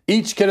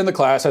 Each kid in the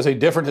class has a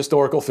different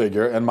historical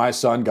figure, and my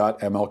son got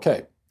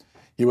MLK.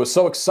 He was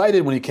so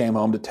excited when he came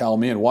home to tell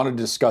me and wanted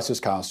to discuss his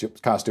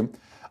costume.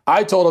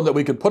 I told him that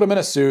we could put him in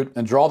a suit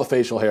and draw the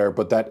facial hair,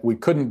 but that we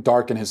couldn't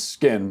darken his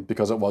skin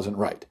because it wasn't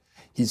right.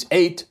 He's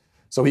 8,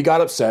 so he got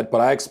upset,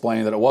 but I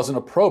explained that it wasn't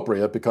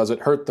appropriate because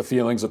it hurt the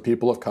feelings of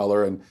people of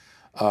color, and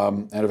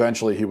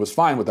eventually he was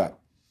fine with that.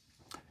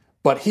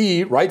 But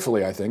he,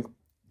 rightfully I think,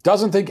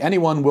 doesn't think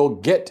anyone will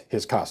get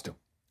his costume.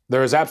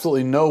 There is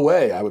absolutely no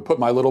way I would put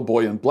my little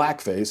boy in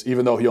blackface,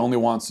 even though he only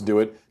wants to do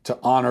it to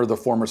honor the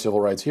former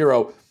civil rights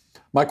hero.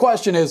 My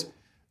question is,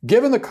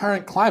 given the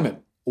current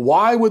climate,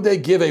 why would they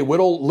give a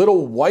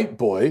little white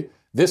boy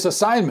this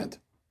assignment?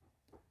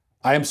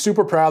 I am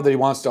super proud that he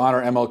wants to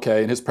honor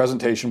MLK and his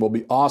presentation will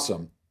be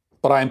awesome.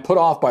 but I am put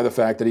off by the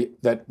fact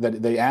that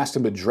they asked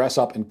him to dress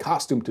up in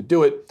costume to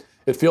do it.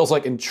 It feels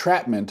like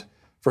entrapment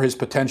for his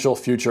potential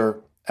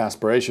future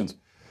aspirations.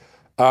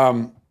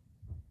 I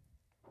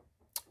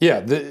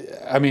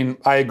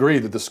agree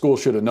that the school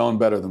should have known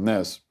better than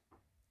this.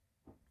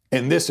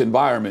 In this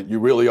environment, you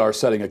really are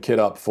setting a kid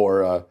up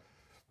for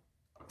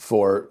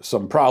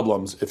some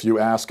problems if you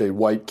ask a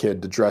white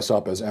kid to dress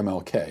up as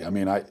MLK. I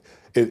mean,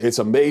 it's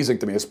amazing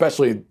to me,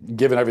 especially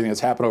given everything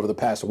that's happened over the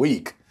past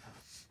week,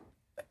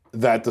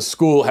 that the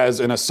school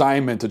has an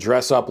assignment to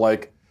dress up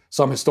like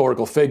some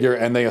historical figure,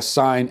 and they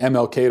assign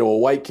MLK to a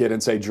white kid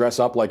and say, dress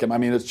up like him. I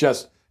mean, it's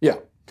just, yeah.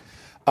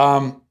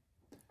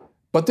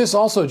 But this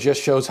also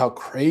just shows how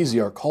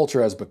crazy our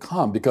culture has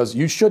become, because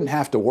you shouldn't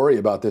have to worry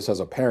about this as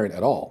a parent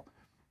at all.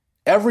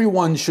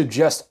 Everyone should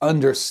just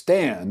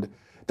understand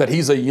that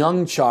he's a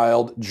young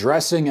child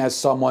dressing as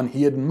someone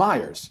he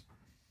admires.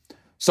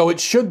 So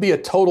it should be a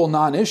total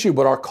non-issue,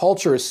 but our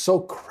culture is so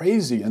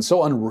crazy and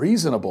so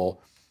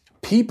unreasonable.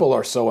 People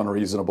are so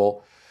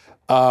unreasonable,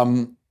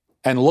 and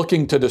we're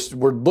looking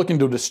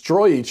to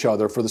destroy each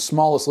other for the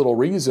smallest little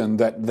reason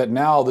that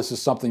now this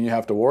is something you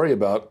have to worry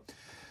about.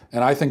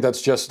 And I think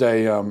that's just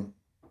although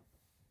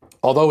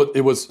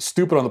it was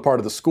stupid on the part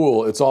of the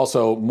school, it's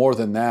also more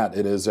than that.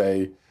 It is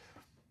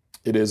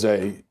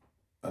a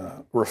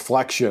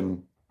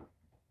reflection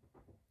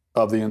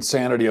of the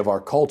insanity of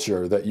our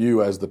culture that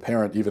you as the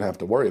parent even have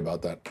to worry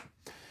about that.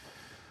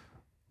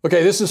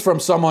 Okay, this is from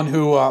someone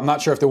who I'm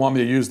not sure if they want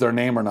me to use their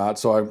name or not,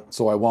 so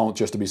I won't,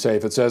 just to be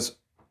safe. It says,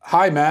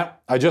 "Hi,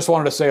 Matt. I just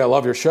wanted to say I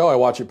love your show. I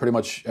watch it pretty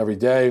much every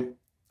day.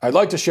 I'd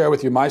like to share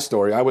with you my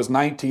story. I was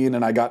 19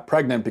 and I got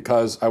pregnant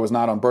because I was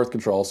not on birth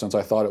control, since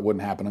I thought it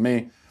wouldn't happen to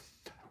me.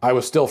 I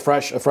was still a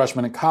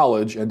freshman in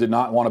college and did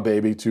not want a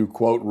baby to,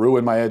 quote,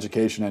 ruin my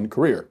education and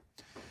career.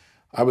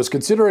 I was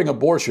considering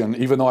abortion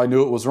even though I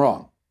knew it was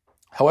wrong.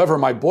 However,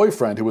 my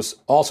boyfriend, who was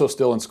also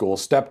still in school,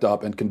 stepped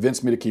up and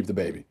convinced me to keep the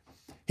baby.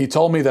 He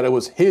told me that it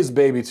was his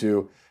baby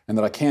too, and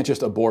that I can't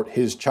just abort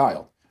his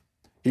child.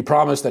 He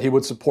promised that he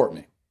would support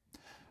me.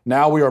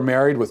 Now we are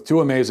married with 2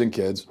 amazing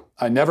kids.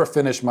 I never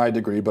finished my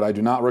degree, but I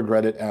do not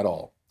regret it at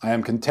all. I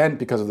am content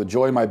because of the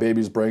joy my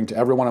babies bring to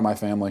everyone in my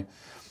family.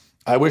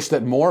 I wish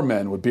that more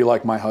men would be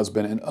like my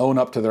husband and own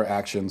up to their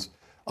actions.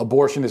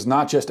 Abortion is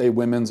not just a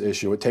women's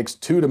issue. It takes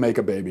 2 to make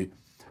a baby.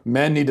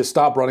 Men need to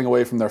stop running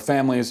away from their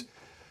families.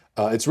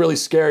 It's really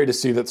scary to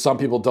see that some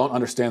people don't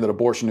understand that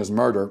abortion is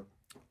murder.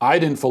 I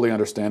didn't fully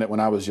understand it when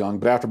I was young,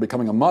 but after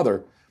becoming a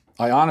mother,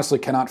 I honestly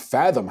cannot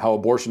fathom how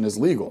abortion is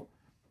legal.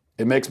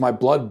 It makes my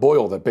blood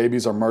boil that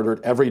babies are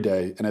murdered every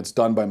day, and it's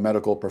done by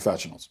medical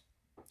professionals.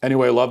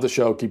 Anyway, love the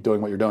show. Keep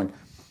doing what you're doing."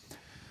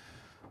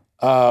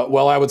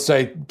 Well, I would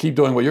say keep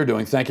doing what you're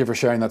doing. Thank you for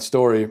sharing that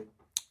story.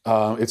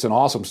 It's an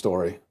awesome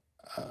story.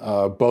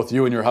 Both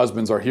you and your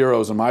husbands are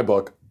heroes in my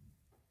book.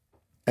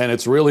 And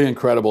it's really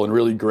incredible and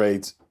really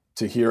great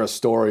to hear a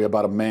story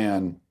about a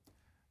man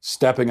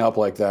stepping up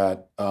like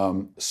that,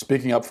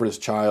 speaking up for his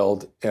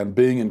child, and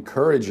being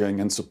encouraging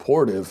and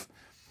supportive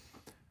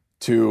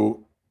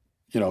to,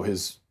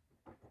 his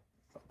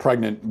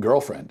pregnant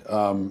girlfriend.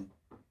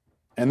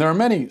 And there are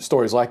many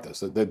stories like this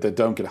that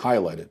don't get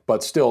highlighted,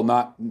 but still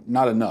not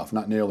enough,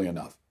 not nearly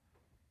enough.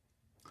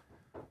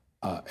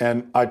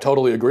 And I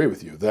totally agree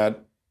with you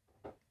that,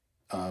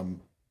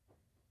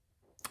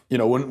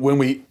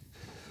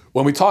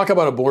 when we talk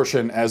about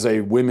abortion as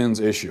a women's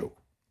issue,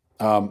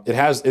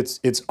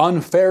 it's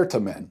unfair to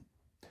men,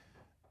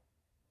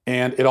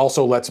 and it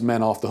also lets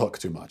men off the hook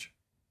too much.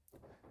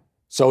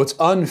 So it's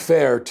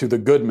unfair to the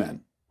good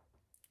men,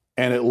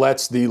 and it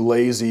lets the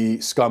lazy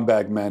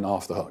scumbag men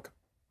off the hook.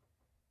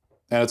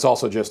 And it's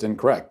also just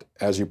incorrect,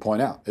 as you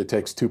point out. It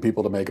takes 2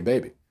 people to make a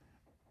baby.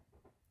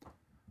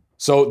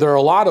 So there are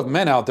a lot of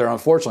men out there,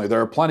 unfortunately.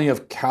 There are plenty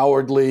of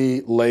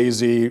cowardly,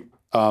 lazy,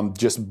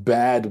 just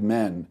bad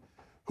men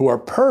who are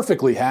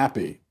perfectly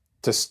happy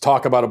to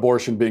talk about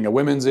abortion being a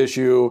women's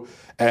issue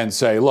and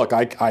say, look,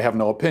 I have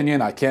no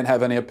opinion. I can't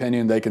have any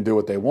opinion. They can do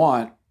what they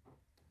want.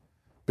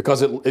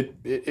 Because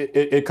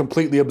it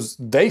completely,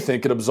 they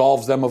think it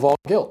absolves them of all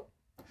guilt.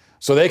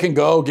 So they can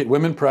go get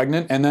women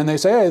pregnant, and then they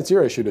say, hey, it's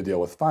your issue to deal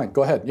with. Fine,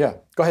 go ahead. Yeah,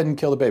 go ahead and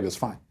kill the baby. It's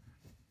fine.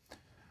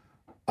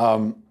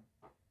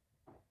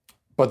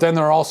 But then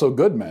there are also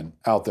good men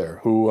out there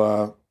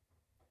who,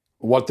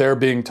 what they're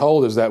being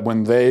told is that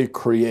when they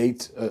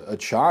create a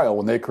child,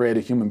 when they create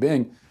a human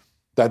being,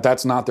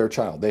 that's not their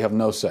child. They have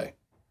no say.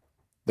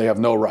 They have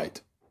no right.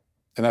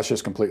 And that's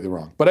just completely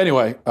wrong. But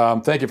anyway,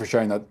 thank you for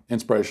sharing that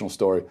inspirational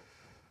story.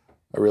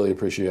 I really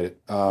appreciate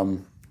it.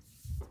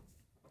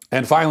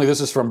 And finally,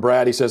 this is from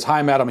Brad. He says,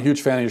 "Hi, Matt. I'm a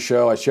huge fan of your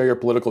show. I share your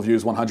political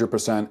views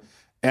 100%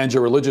 and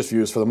your religious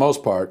views for the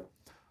most part.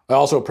 I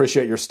also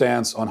appreciate your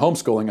stance on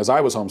homeschooling, as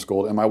I was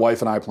homeschooled, and my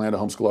wife and I plan to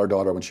homeschool our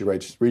daughter when she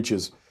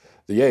reaches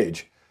the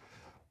age.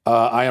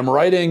 I am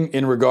writing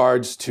in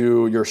regards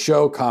to your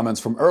show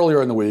comments from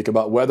earlier in the week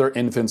about whether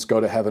infants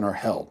go to heaven or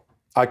hell.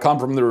 I come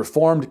from the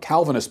Reformed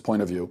Calvinist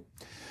point of view,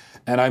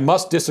 And I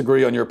must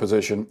disagree on your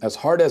position. As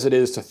hard as it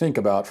is to think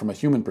about from a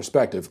human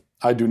perspective,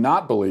 I do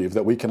not believe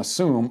that we can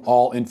assume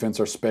all infants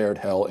are spared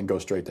hell and go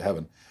straight to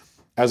heaven.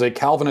 As a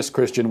Calvinist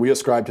Christian, we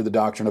ascribe to the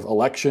doctrine of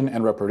election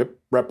and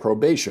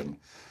reprobation.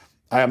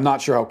 I am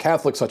not sure how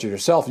Catholics such as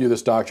yourself view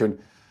this doctrine,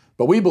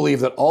 but we believe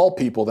that all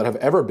people that have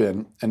ever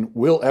been and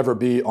will ever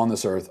be on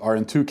this earth are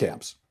in two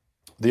camps,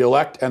 the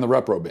elect and the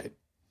reprobate.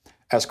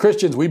 As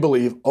Christians, we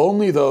believe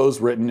only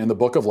those written in the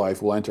book of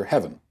life will enter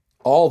heaven.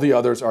 All the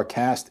others are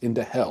cast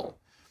into hell.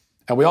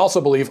 And we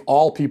also believe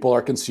all people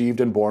are conceived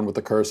and born with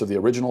the curse of the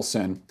original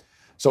sin.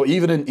 So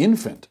even an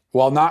infant,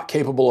 while not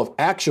capable of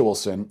actual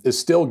sin, is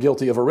still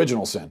guilty of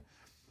original sin.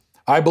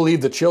 I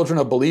believe the children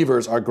of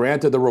believers are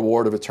granted the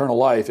reward of eternal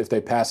life if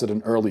they pass at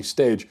an early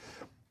stage.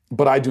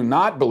 But I do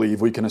not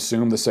believe we can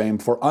assume the same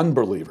for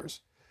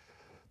unbelievers.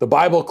 The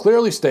Bible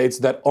clearly states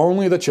that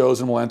only the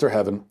chosen will enter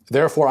heaven.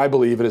 Therefore, I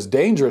believe it is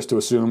dangerous to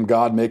assume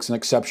God makes an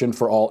exception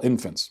for all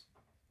infants.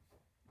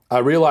 I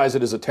realize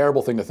it is a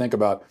terrible thing to think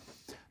about,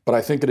 but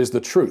I think it is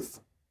the truth.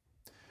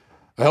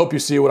 I hope you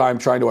see what I'm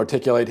trying to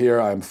articulate here.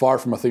 I am far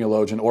from a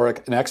theologian or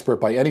an expert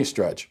by any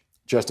stretch,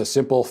 just a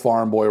simple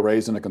farm boy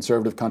raised in a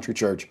conservative country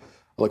church.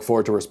 I look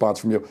forward to a response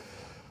from you.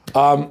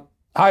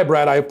 Hi,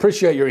 Brad. I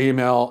appreciate your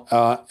email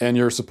and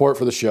your support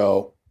for the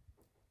show.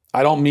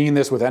 I don't mean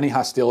this with any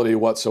hostility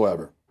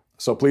whatsoever,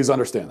 so please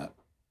understand that.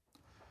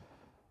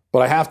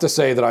 But I have to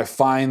say that I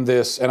find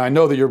this, and I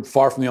know that you're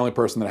far from the only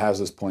person that has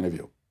this point of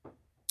view.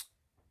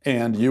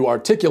 And you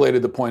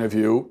articulated the point of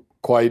view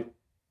quite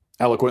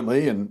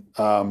eloquently, and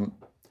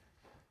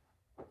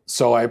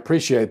so I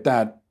appreciate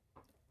that.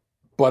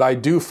 But I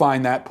do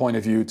find that point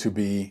of view to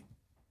be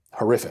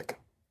horrific,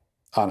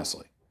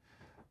 honestly.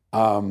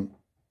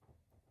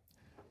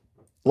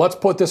 Let's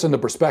put this into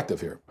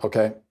perspective here,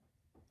 okay?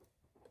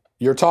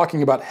 You're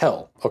talking about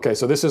hell, okay?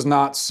 So this is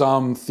not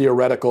some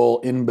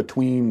theoretical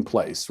in-between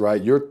place,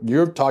 right?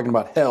 You're talking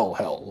about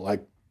hell,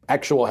 like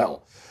actual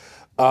hell.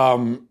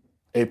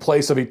 A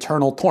place of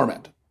eternal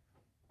torment,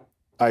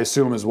 I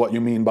assume is what you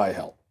mean by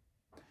hell.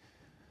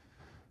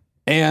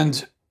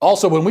 And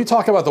also, when we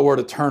talk about the word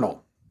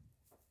eternal,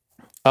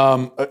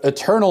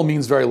 eternal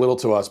means very little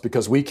to us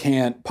because we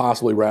can't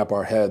possibly wrap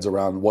our heads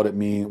around what it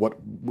means.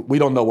 We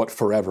don't know what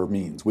forever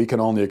means. We can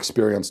only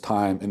experience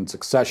time in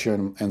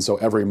succession, and so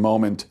every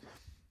moment,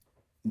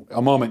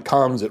 a moment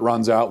comes, it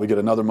runs out, we get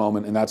another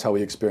moment, and that's how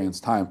we experience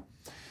time,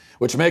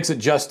 which makes it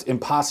just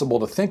impossible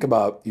to think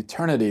about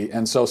eternity.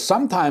 And so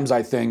sometimes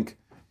I think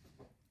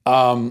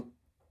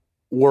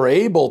we're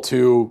able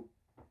to,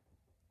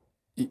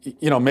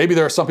 maybe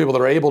there are some people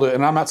that are able to,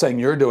 and I'm not saying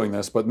you're doing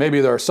this, but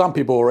maybe there are some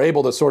people who are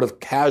able to sort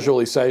of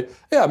casually say,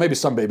 yeah, maybe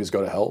some babies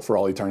go to hell for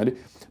all eternity,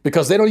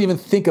 because they don't even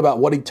think about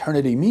what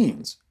eternity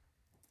means.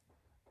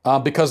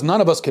 Because none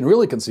of us can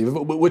really conceive of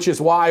it, which is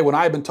why when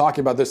I've been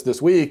talking about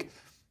this week,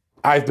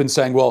 I've been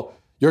saying, well,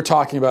 you're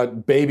talking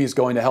about babies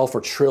going to hell for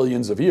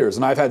trillions of years.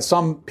 And I've had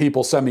some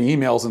people send me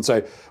emails and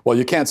say, well,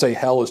 you can't say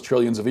hell is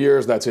trillions of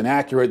years. That's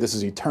inaccurate. This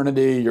is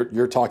eternity.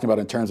 You're talking about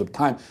in terms of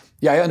time.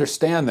 Yeah, I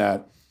understand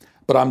that.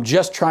 But I'm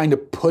just trying to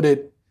put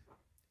it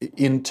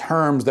in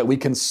terms that we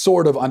can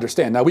sort of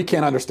understand. Now, we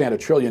can't understand a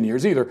trillion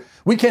years either.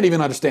 We can't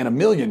even understand a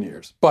million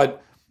years.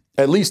 But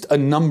at least a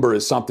number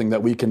is something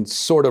that we can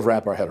sort of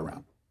wrap our head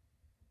around.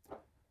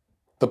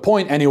 The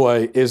point,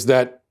 anyway, is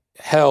that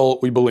hell,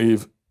 we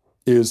believe,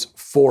 is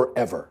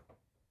forever,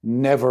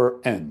 never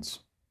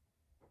ends.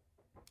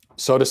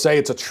 So to say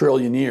it's a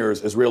trillion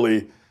years is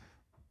really,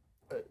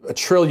 a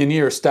trillion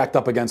years stacked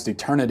up against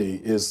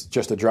eternity is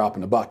just a drop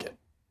in the bucket.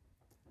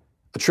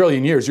 A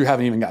trillion years, you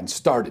haven't even gotten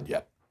started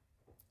yet.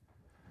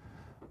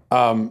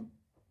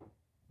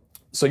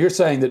 So you're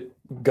saying that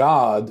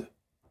God,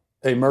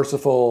 a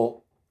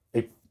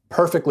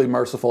perfectly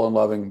merciful and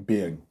loving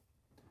being,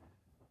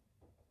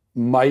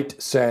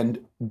 might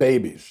send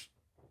babies.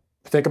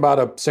 Think about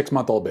a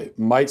 6-month-old baby.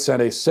 Might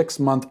send a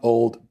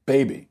 6-month-old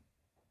baby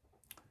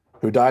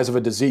who dies of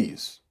a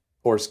disease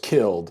or is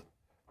killed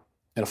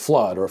in a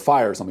flood or a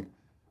fire or something,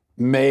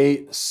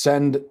 may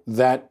send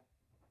that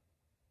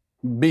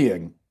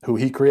being who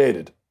he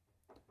created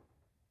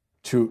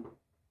to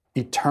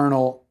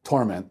eternal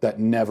torment that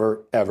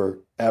never, ever,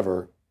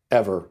 ever,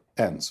 ever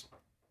ends.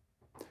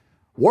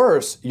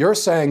 Worse, you're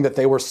saying that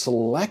they were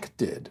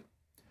selected,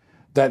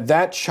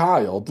 that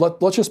child,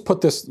 let's just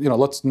put this,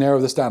 let's narrow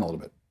this down a little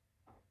bit.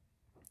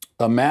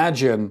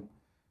 Imagine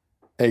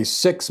a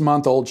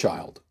 6-month-old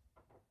child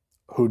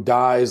who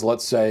dies,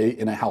 let's say,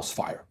 in a house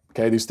fire.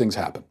 Okay, these things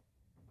happen.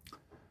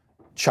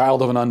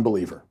 Child of an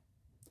unbeliever.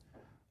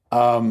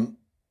 The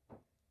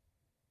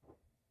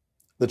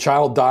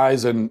child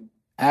dies in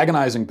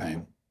agonizing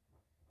pain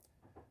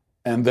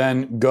and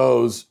then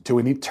goes to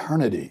an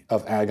eternity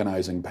of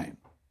agonizing pain.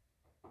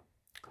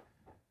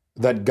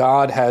 That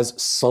God has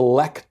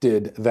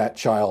selected that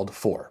child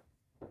for.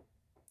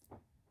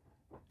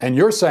 And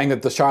you're saying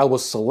that the child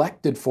was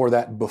selected for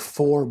that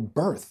before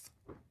birth.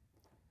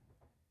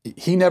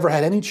 He never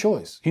had any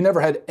choice. He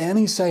never had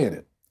any say in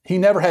it. He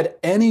never had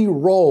any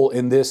role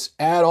in this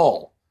at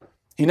all.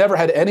 He never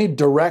had any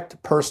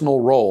direct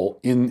personal role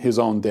in his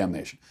own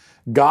damnation.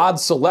 God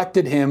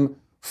selected him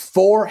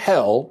for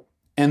hell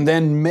and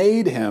then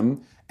made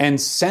him and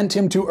sent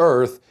him to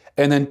earth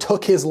and then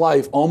took his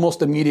life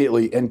almost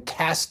immediately and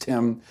cast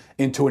him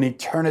into an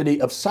eternity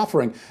of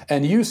suffering.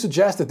 And you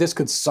suggest that this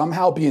could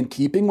somehow be in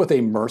keeping with a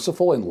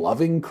merciful and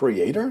loving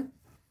creator?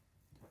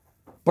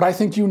 But I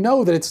think you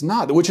know that it's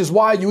not, which is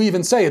why you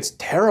even say it's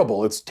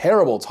terrible, it's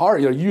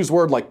hard. You use a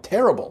word like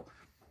terrible.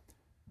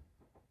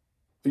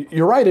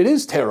 You're right, it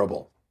is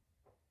terrible.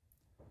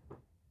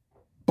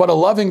 But a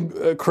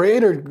loving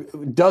creator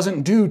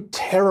doesn't do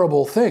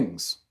terrible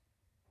things.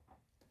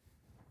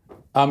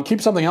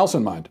 Keep something else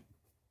in mind.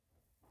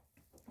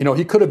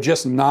 He could have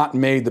just not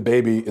made the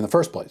baby in the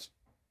first place.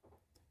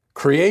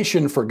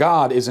 Creation for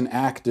God is an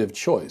active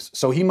choice.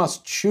 So he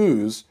must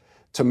choose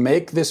to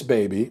make this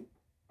baby,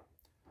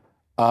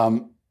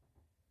 and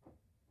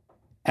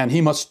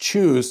he must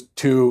choose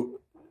to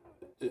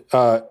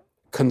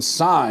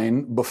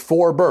consign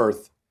before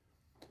birth,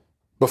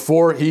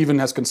 before he even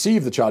has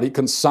conceived the child, he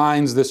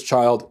consigns this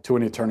child to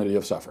an eternity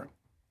of suffering.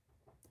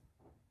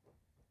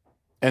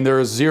 And there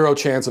is zero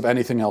chance of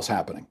anything else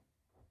happening.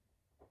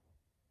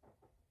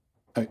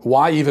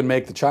 Why even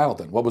make the child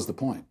then? What was the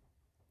point?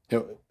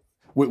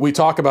 We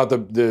talk about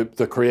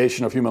the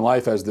creation of human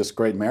life as this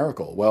great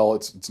miracle. Well,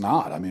 it's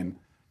not. I mean,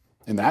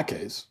 in that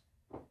case,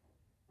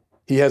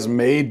 he has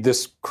made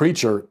this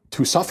creature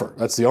to suffer.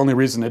 That's the only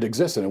reason it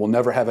exists, and it will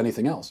never have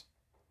anything else.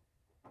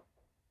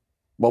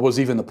 What was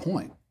even the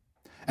point?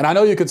 And I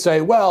know you could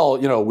say, well,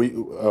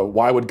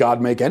 why would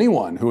God make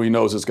anyone who he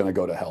knows is going to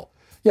go to hell?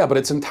 Yeah, but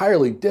it's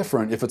entirely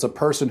different if it's a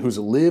person who's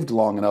lived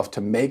long enough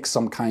to make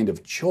some kind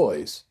of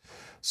choice.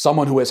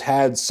 Someone who has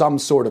had some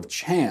sort of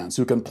chance,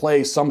 who can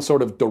play some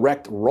sort of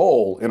direct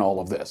role in all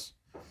of this.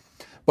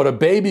 But a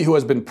baby who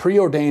has been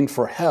preordained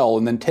for hell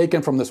and then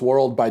taken from this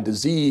world by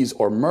disease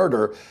or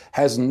murder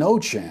has no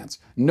chance,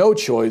 no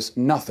choice,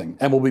 nothing,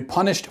 and will be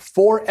punished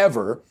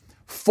forever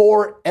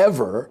for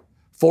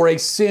a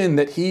sin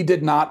that he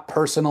did not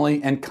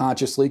personally and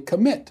consciously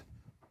commit.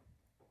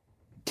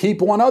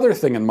 Keep one other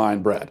thing in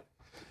mind, Brad.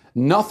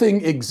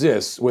 Nothing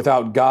exists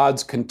without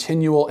God's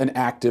continual and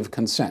active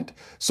consent.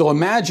 So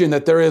imagine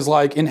that there is,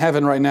 like in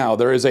heaven right now,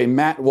 there is a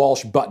Matt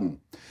Walsh button,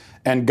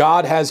 and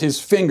God has his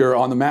finger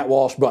on the Matt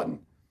Walsh button.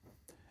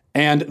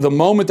 And the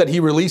moment that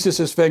he releases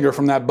his finger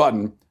from that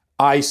button,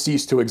 I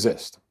cease to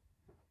exist.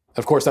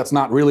 Of course, that's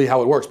not really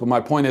how it works, but my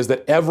point is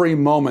that every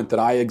moment that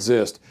I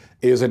exist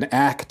is an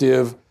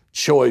active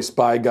choice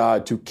by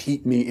God to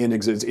keep me in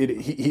existence.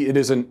 It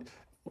is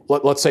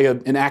let's say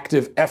an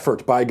active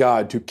effort by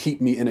God to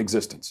keep me in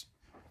existence.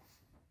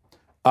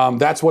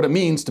 That's what it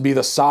means to be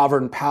the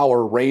sovereign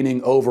power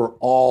reigning over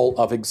all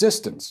of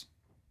existence,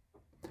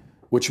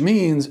 which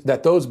means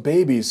that those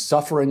babies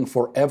suffering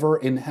forever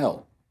in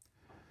hell,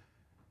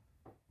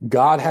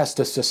 God has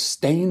to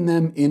sustain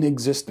them in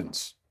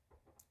existence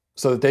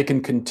so that they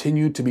can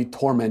continue to be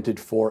tormented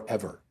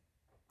forever.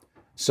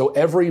 So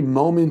every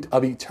moment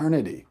of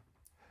eternity,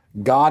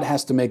 God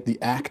has to make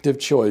the active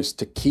choice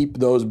to keep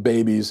those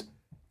babies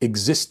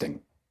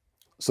existing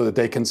so that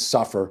they can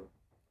suffer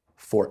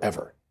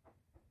forever.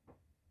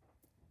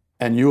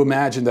 And you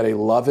imagine that a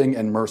loving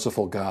and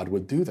merciful God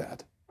would do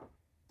that.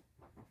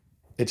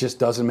 It just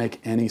doesn't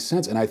make any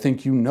sense. And I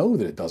think you know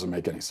that it doesn't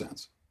make any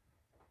sense.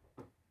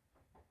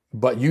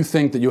 But you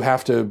think that you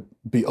have to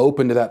be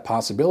open to that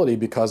possibility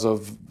because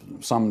of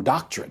some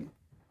doctrine.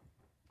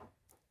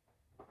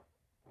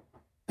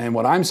 And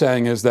what I'm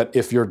saying is that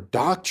if your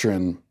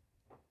doctrine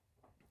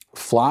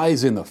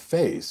flies in the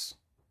face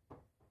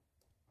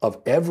of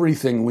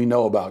everything we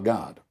know about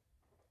God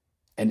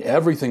and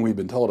everything we've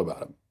been told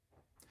about him,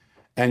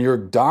 and your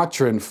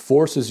doctrine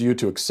forces you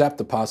to accept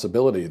the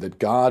possibility that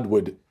God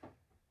would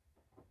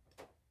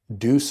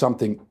do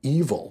something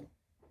evil,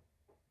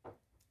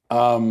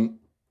 and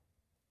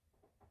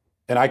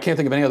I can't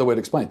think of any other way to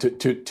explain it,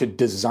 to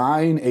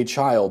design a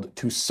child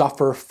to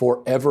suffer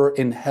forever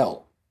in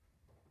hell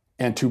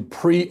and to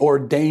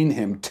preordain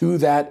him to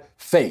that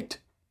fate.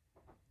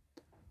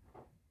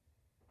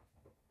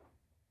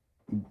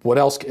 What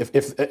else?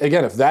 If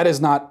that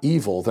is not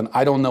evil, then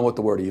I don't know what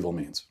the word evil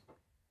means.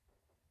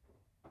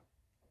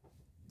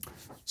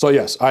 So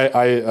yes,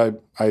 I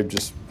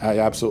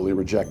absolutely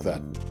reject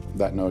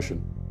that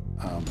notion.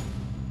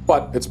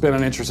 But it's been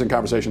an interesting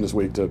conversation this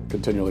week to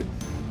continually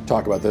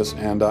talk about this,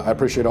 and I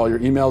appreciate all your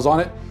emails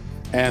on it.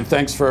 And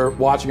thanks for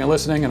watching and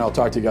listening, and I'll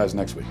talk to you guys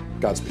next week.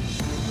 Godspeed.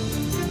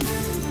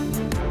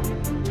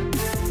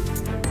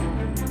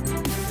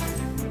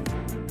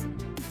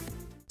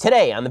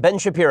 Today on The Ben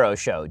Shapiro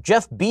Show,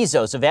 Jeff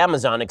Bezos of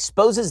Amazon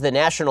exposes the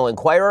National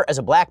Enquirer as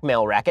a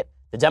blackmail racket,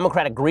 the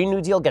Democratic Green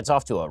New Deal gets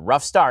off to a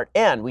rough start,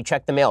 and we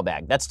check the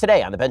mailbag. That's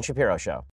today on The Ben Shapiro Show.